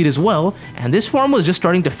quartz seed as well, and this farm was just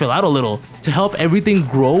starting to fill out a little. To help everything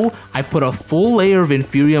grow, I put a full layer of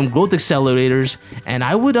inferium growth accelerators, and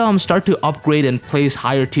I would start to upgrade and place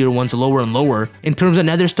higher tier ones lower and lower. In terms of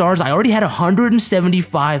nether stars, I already had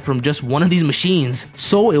 175 from just one of these machines,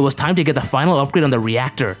 so it was time to get the final upgrade on the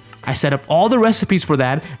reactor. I set up all the recipes for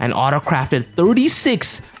that and auto-crafted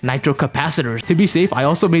 36 nitro capacitors. To be safe, I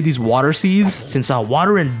also made these water seeds, since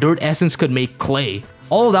water and dirt essence could make clay.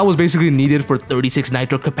 All of that was basically needed for 36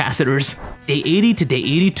 nitro capacitors. Day 80 to day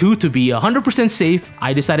 82, to be 100% safe,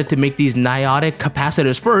 I decided to make these niotic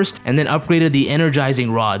capacitors first and then upgraded the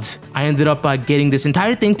energizing rods. I ended up getting this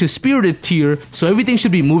entire thing to spirited tier, so everything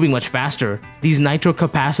should be moving much faster. These nitro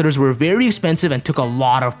capacitors were very expensive and took a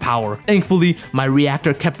lot of power. Thankfully, my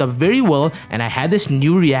reactor kept up very well and I had this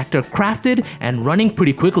new reactor crafted and running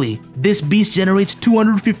pretty quickly. This beast generates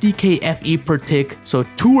 250k FE per tick, so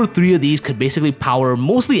 2 or 3 of these could basically power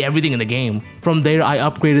mostly everything in the game. From there, I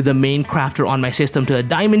upgraded the main crafter on my system to a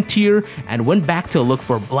diamond tier and went back to look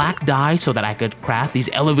for black dye so that I could craft these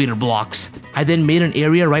elevator blocks. I then made an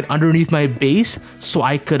area right underneath my base so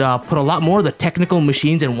I could put a lot more of the technical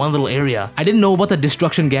machines in one little area. I didn't know about the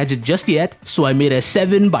destruction gadget just yet, so I made a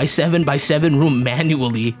 7x7x7 room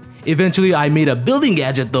manually. Eventually, I made a building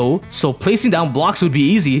gadget though, so placing down blocks would be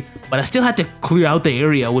easy, but I still had to clear out the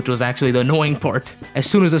area, which was actually the annoying part. As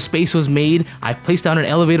soon as a space was made, I placed down an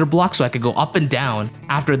elevator block so I could go up and down.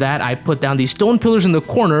 After that, I put down these stone pillars in the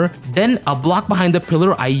corner, then a block behind the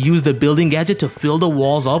pillar, I used the building gadget to fill the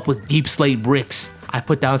walls up with deep slate bricks. I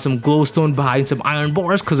put down some glowstone behind some iron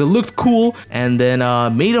bars because it looked cool, and then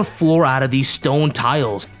made a floor out of these stone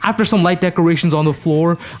tiles. After some light decorations on the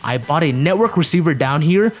floor, I bought a network receiver down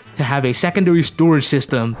here to have a secondary storage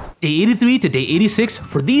system. Day 83 to day 86,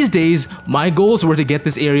 for these days, my goals were to get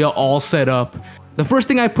this area all set up. The first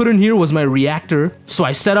thing I put in here was my reactor, so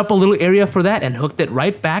I set up a little area for that and hooked it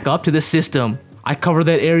right back up to the system. I covered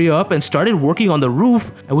that area up and started working on the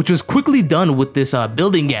roof, which was quickly done with this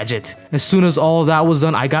building gadget. As soon as all of that was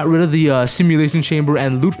done, I got rid of the simulation chamber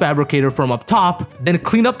and loot fabricator from up top, then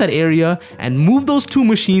cleaned up that area and moved those 2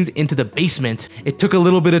 machines into the basement. It took a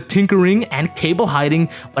little bit of tinkering and cable hiding,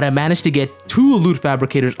 but I managed to get 2 loot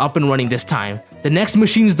fabricators up and running this time. The next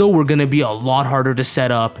machines though were going to be a lot harder to set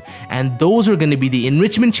up, and those are going to be the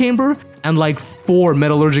enrichment chamber and like 4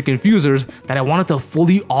 metallurgic infusers that I wanted to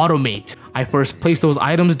fully automate. I first placed those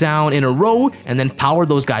items down in a row and then powered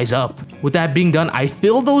those guys up. With that being done, I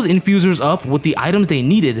filled those infusers up with the items they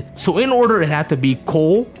needed. So in order, it had to be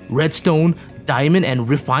coal, redstone, diamond, and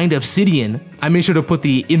refined obsidian. I made sure to put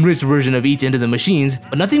the enriched version of each into the machines,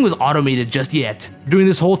 but nothing was automated just yet. During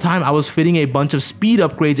this whole time, I was fitting a bunch of speed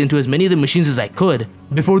upgrades into as many of the machines as I could.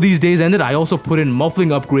 Before these days ended, I also put in muffling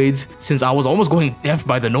upgrades since I was almost going deaf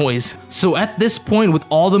by the noise. So at this point, with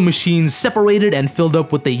all the machines separated and filled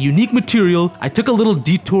up with a unique material, I took a little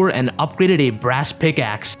detour and upgraded a brass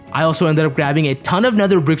pickaxe. I also ended up grabbing a ton of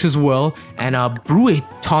nether bricks as well and brew a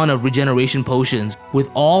ton of regeneration potions.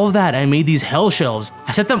 With all of that, I made these hell shelves.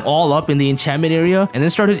 I set them all up in the enchantment area and then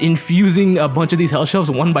started infusing a bunch of these hell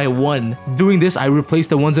shelves one by one. Doing this, I replaced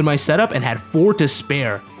the ones in my setup and had 4 to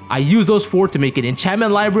spare. I used those 4 to make an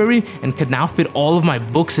enchantment library and could now fit all of my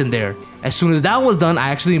books in there. As soon as that was done, I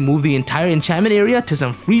actually moved the entire enchantment area to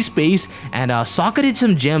some free space and socketed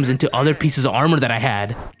some gems into other pieces of armor that I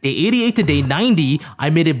had. Day 88 to day 90, I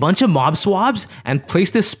made a bunch of mob swabs and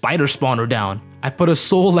placed this spider spawner down. I put a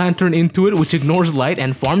soul lantern into it which ignores light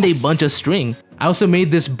and farmed a bunch of string. I also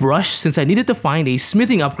made this brush since I needed to find a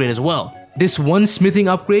smithing upgrade as well. This one smithing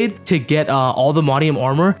upgrade to get all the modium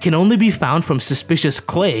armor can only be found from suspicious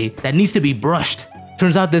clay that needs to be brushed.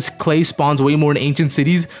 Turns out this clay spawns way more in ancient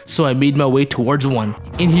cities, so I made my way towards one.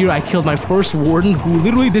 In here, I killed my first warden who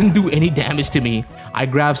literally didn't do any damage to me. I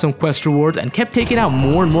grabbed some quest rewards and kept taking out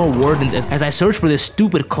more and more wardens as I searched for this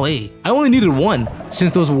stupid clay. I only needed 1.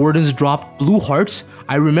 Since those wardens dropped blue hearts,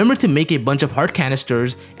 I remembered to make a bunch of heart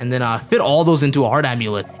canisters and then fit all those into a heart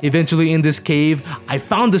amulet. Eventually in this cave, I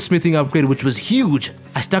found the smithing upgrade which was huge.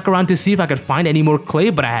 I stuck around to see if I could find any more clay,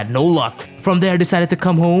 but I had no luck. From there, I decided to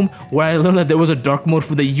come home, where I learned that there was a dark mode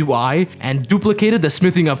for the UI and duplicated the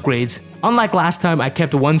smithing upgrades. Unlike last time, I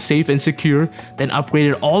kept one safe and secure, then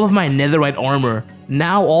upgraded all of my netherite armor.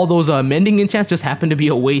 Now all those mending enchants just happen to be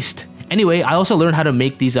a waste. Anyway, I also learned how to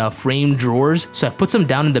make these frame drawers, so I put some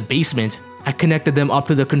down in the basement. I connected them up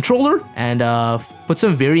to the controller and put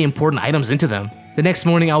some very important items into them. The next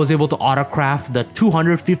morning, I was able to autocraft the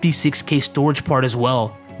 256k storage part as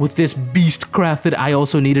well. With this beast crafted, I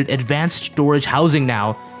also needed advanced storage housing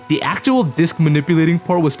now. The actual disk manipulating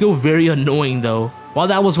part was still very annoying though. While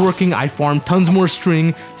that was working, I farmed tons more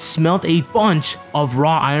string, smelt a bunch of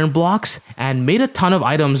raw iron blocks, and made a ton of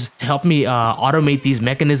items to help me automate these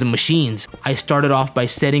mechanism machines. I started off by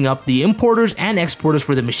setting up the importers and exporters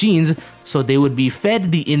for the machines so they would be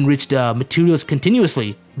fed the enriched materials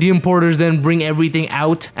continuously. The importers then bring everything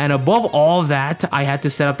out, and above all that, I had to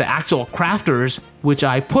set up the actual crafters, which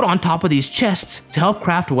I put on top of these chests to help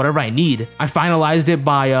craft whatever I need. I finalized it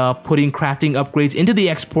by putting crafting upgrades into the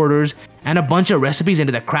exporters and a bunch of recipes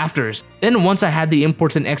into the crafters. Then once I had the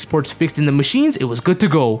imports and exports fixed in the machines, it was good to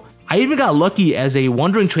go. I even got lucky as a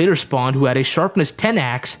wandering trader spawned who had a sharpness 10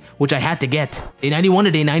 axe, which I had to get. Day 91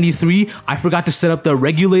 to day 93, I forgot to set up the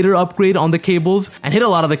regulator upgrade on the cables and hit a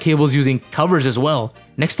lot of the cables using covers as well.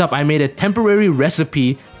 Next up, I made a temporary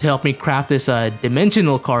recipe to help me craft this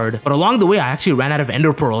dimensional card, but along the way I actually ran out of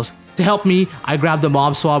ender pearls. To help me, I grabbed the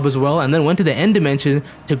mob swab as well and then went to the end dimension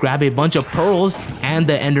to grab a bunch of pearls and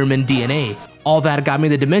the enderman DNA. All that got me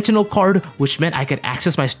the dimensional card, which meant I could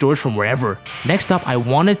access my storage from wherever. Next up, I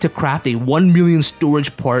wanted to craft a 1 million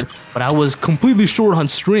storage part, but I was completely short on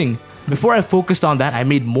string. Before I focused on that, I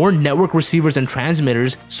made more network receivers and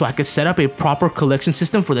transmitters so I could set up a proper collection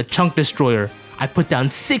system for the chunk destroyer. I put down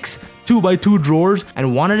 6 2x2 drawers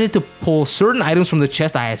and wanted it to pull certain items from the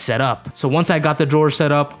chest I had set up. So once I got the drawer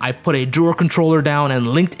set up, I put a drawer controller down and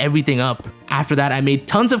linked everything up. After that, I made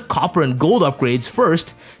tons of copper and gold upgrades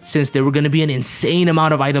first, since there were going to be an insane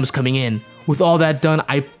amount of items coming in. With all that done,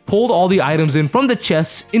 I pulled all the items in from the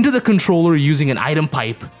chests into the controller using an item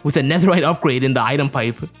pipe, with a netherite upgrade in the item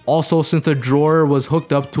pipe. Also, since the drawer was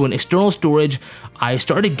hooked up to an external storage, I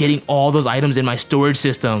started getting all those items in my storage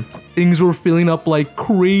system. Things were filling up like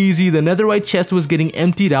crazy, the netherite chest was getting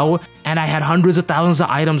emptied out, and I had hundreds of thousands of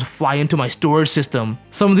items fly into my storage system.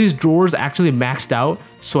 Some of these drawers actually maxed out,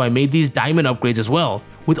 so I made these diamond upgrades as well.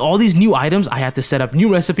 With all these new items, I had to set up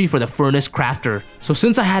new recipe for the furnace crafter. So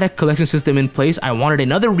since I had a collection system in place, I wanted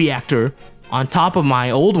another reactor on top of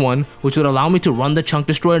my old one, which would allow me to run the chunk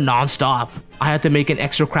destroyer non-stop. I had to make an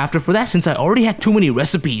extra crafter for that since I already had too many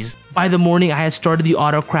recipes. By the morning, I had started the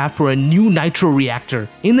auto craft for a new nitro reactor.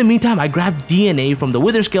 In the meantime, I grabbed DNA from the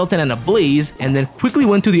wither skeleton and a blaze, and then quickly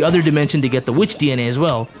went to the other dimension to get the witch DNA as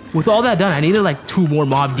well. With all that done, I needed like 2 more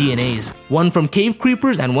mob DNAs. One from cave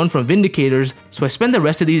creepers and one from vindicators, so I spent the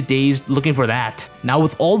rest of these days looking for that. Now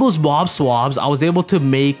with all those mob swabs, I was able to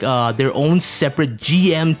make their own separate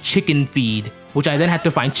GM chicken feed, which I then had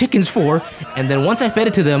to find chickens for, and then once I fed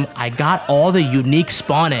it to them, I got all the unique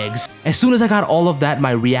spawn eggs. As soon as I got all of that,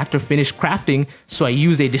 my reactor finished crafting, so I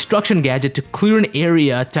used a destruction gadget to clear an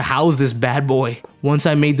area to house this bad boy. Once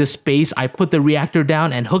I made the space, I put the reactor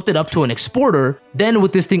down and hooked it up to an exporter. Then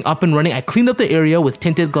with this thing up and running, I cleaned up the area with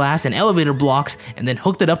tinted glass and elevator blocks and then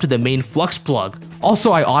hooked it up to the main flux plug.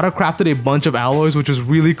 Also, I auto-crafted a bunch of alloys, which was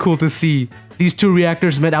really cool to see. These 2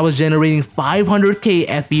 reactors meant I was generating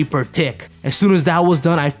 500k FE per tick. As soon as that was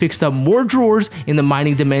done, I fixed up more drawers in the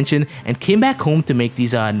mining dimension and came back home to make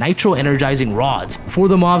these nitro energizing rods. For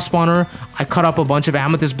the mob spawner, I cut up a bunch of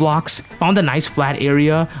amethyst blocks, found a nice flat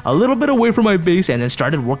area a little bit away from my base, and then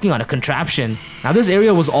started working on a contraption. Now this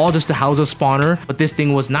area was all just to house a spawner, but this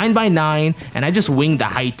thing was 9x9 and I just winged the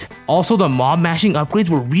height. Also, the mob mashing upgrades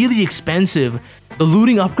were really expensive. The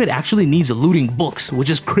looting upgrade actually needs looting books, which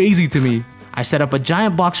is crazy to me. I set up a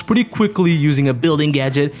giant box pretty quickly using a building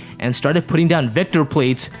gadget and started putting down vector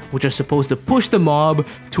plates, which are supposed to push the mob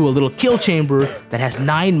to a little kill chamber that has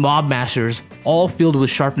 9 mob mashers, all filled with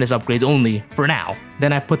sharpness upgrades only, for now.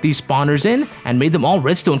 Then I put these spawners in and made them all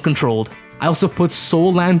redstone controlled. I also put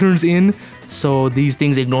soul lanterns in so these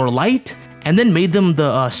things ignore light, and then made them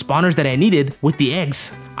the spawners that I needed with the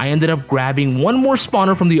eggs. I ended up grabbing one more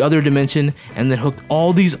spawner from the other dimension and then hooked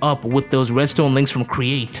all these up with those redstone links from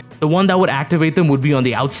Create. The one that would activate them would be on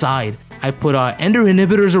the outside. I put ender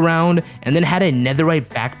inhibitors around and then had a netherite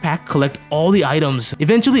backpack collect all the items.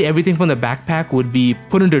 Eventually everything from the backpack would be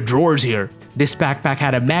put into drawers here. This backpack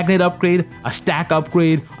had a magnet upgrade, a stack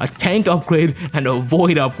upgrade, a tank upgrade, and a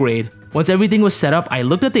void upgrade. Once everything was set up, I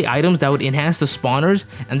looked at the items that would enhance the spawners,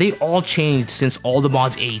 and they all changed since all the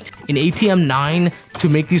mods 8. In ATM 9, to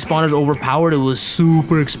make these spawners overpowered, it was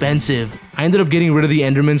super expensive. I ended up getting rid of the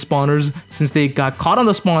enderman spawners since they got caught on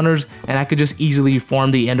the spawners and I could just easily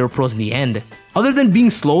farm the ender pearls in the end. Other than being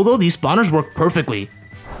slow though, these spawners work perfectly.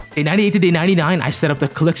 Day 98 to day 99, I set up the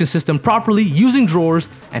collection system properly using drawers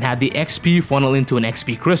and had the XP funnel into an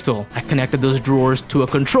XP crystal. I connected those drawers to a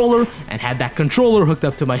controller and had that controller hooked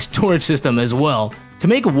up to my storage system as well. To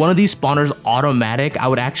make one of these spawners automatic, I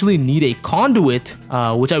would actually need a conduit,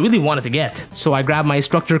 which I really wanted to get. So I grabbed my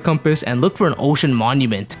structure compass and looked for an ocean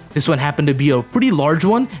monument. This one happened to be a pretty large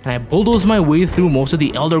one, and I bulldozed my way through most of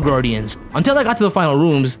the Elder Guardians, until I got to the final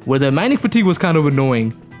rooms, where the mining fatigue was kind of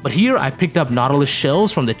annoying. But here I picked up Nautilus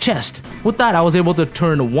shells from the chest. With that, I was able to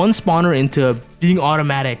turn one spawner into being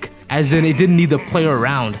automatic, as in it didn't need the player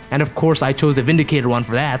around. And of course I chose the Vindicator one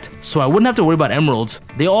for that, so I wouldn't have to worry about emeralds.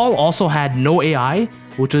 They all also had no AI,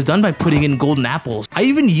 which was done by putting in golden apples. I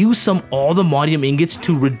even used some all the modium ingots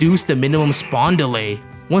to reduce the minimum spawn delay.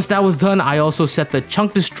 Once that was done, I also set the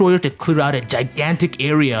chunk destroyer to clear out a gigantic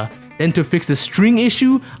area. Then to fix the string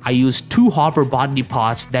issue, I used 2 hopper botany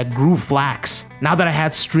pots that grew flax. Now that I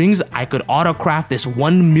had strings, I could auto-craft this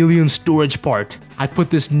 1 million storage part. I put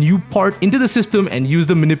this new part into the system and used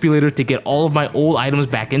the manipulator to get all of my old items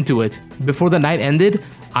back into it. Before the night ended,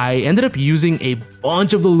 I ended up using a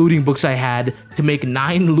bunch of the looting books I had to make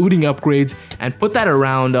 9 looting upgrades and put that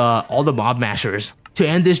around all the mob mashers. To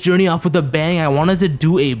end this journey off with a bang, I wanted to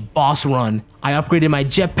do a boss run. I upgraded my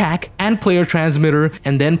jetpack and player transmitter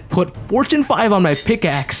and then put Fortune 5 on my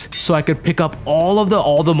pickaxe so I could pick up all the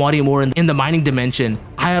Aldermodium ore in the mining dimension.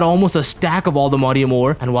 I had almost a stack of Aldermodium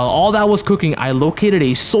ore, and while all that was cooking, I located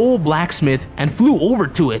a soul blacksmith and flew over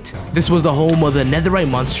to it. This was the home of the netherite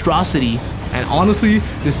monstrosity, and honestly,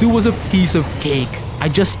 this dude was a piece of cake. I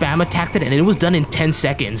just spam attacked it and it was done in 10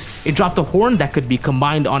 seconds. It dropped a horn that could be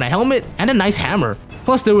combined on a helmet and a nice hammer.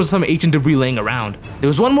 Plus there was some ancient debris laying around. There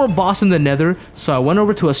was one more boss in the nether, so I went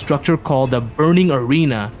over to a structure called the Burning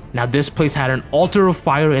Arena. Now this place had an altar of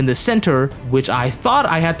fire in the center, which I thought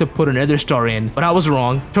I had to put a nether star in, but I was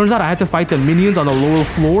wrong. Turns out I had to fight the minions on the lower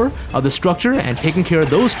floor of the structure, and taking care of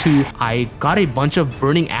those two, I got a bunch of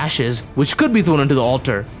burning ashes, which could be thrown into the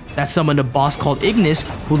altar. That summoned a boss called Ignis,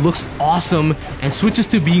 who looks awesome and switches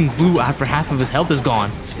to being blue after half of his health is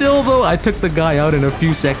gone. Still though, I took the guy out in a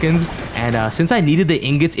few seconds, and since I needed the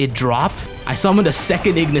ingots it dropped, I summoned a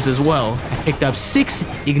second Ignis as well. I picked up 6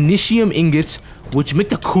 Ignitium ingots, which make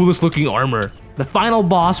the coolest looking armor. The final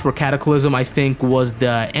boss for Cataclysm, I think, was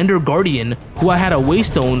the Ender Guardian, who I had a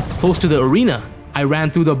waystone close to the arena. I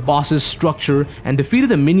ran through the boss's structure and defeated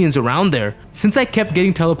the minions around there. Since I kept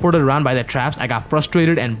getting teleported around by the traps, I got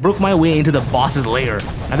frustrated and broke my way into the boss's lair.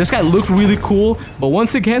 Now this guy looked really cool, but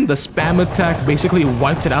once again, the spam attack basically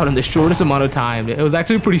wiped it out in the shortest amount of time. It was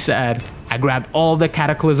actually pretty sad. I grabbed all of the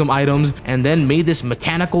Cataclysm items and then made this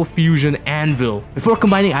mechanical fusion anvil. Before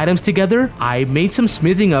combining items together, I made some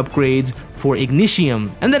smithing upgrades for Ignitium,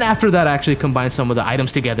 and then after that I actually combined some of the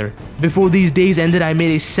items together. Before these days ended, I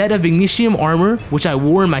made a set of Ignitium armor, which I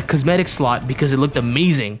wore in my cosmetic slot because it looked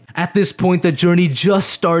amazing. At this point, the journey just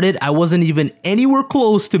started. I wasn't even anywhere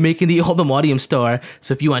close to making the Aldermodium star,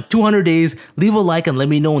 so if you want 200 days, leave a like and let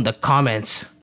me know in the comments.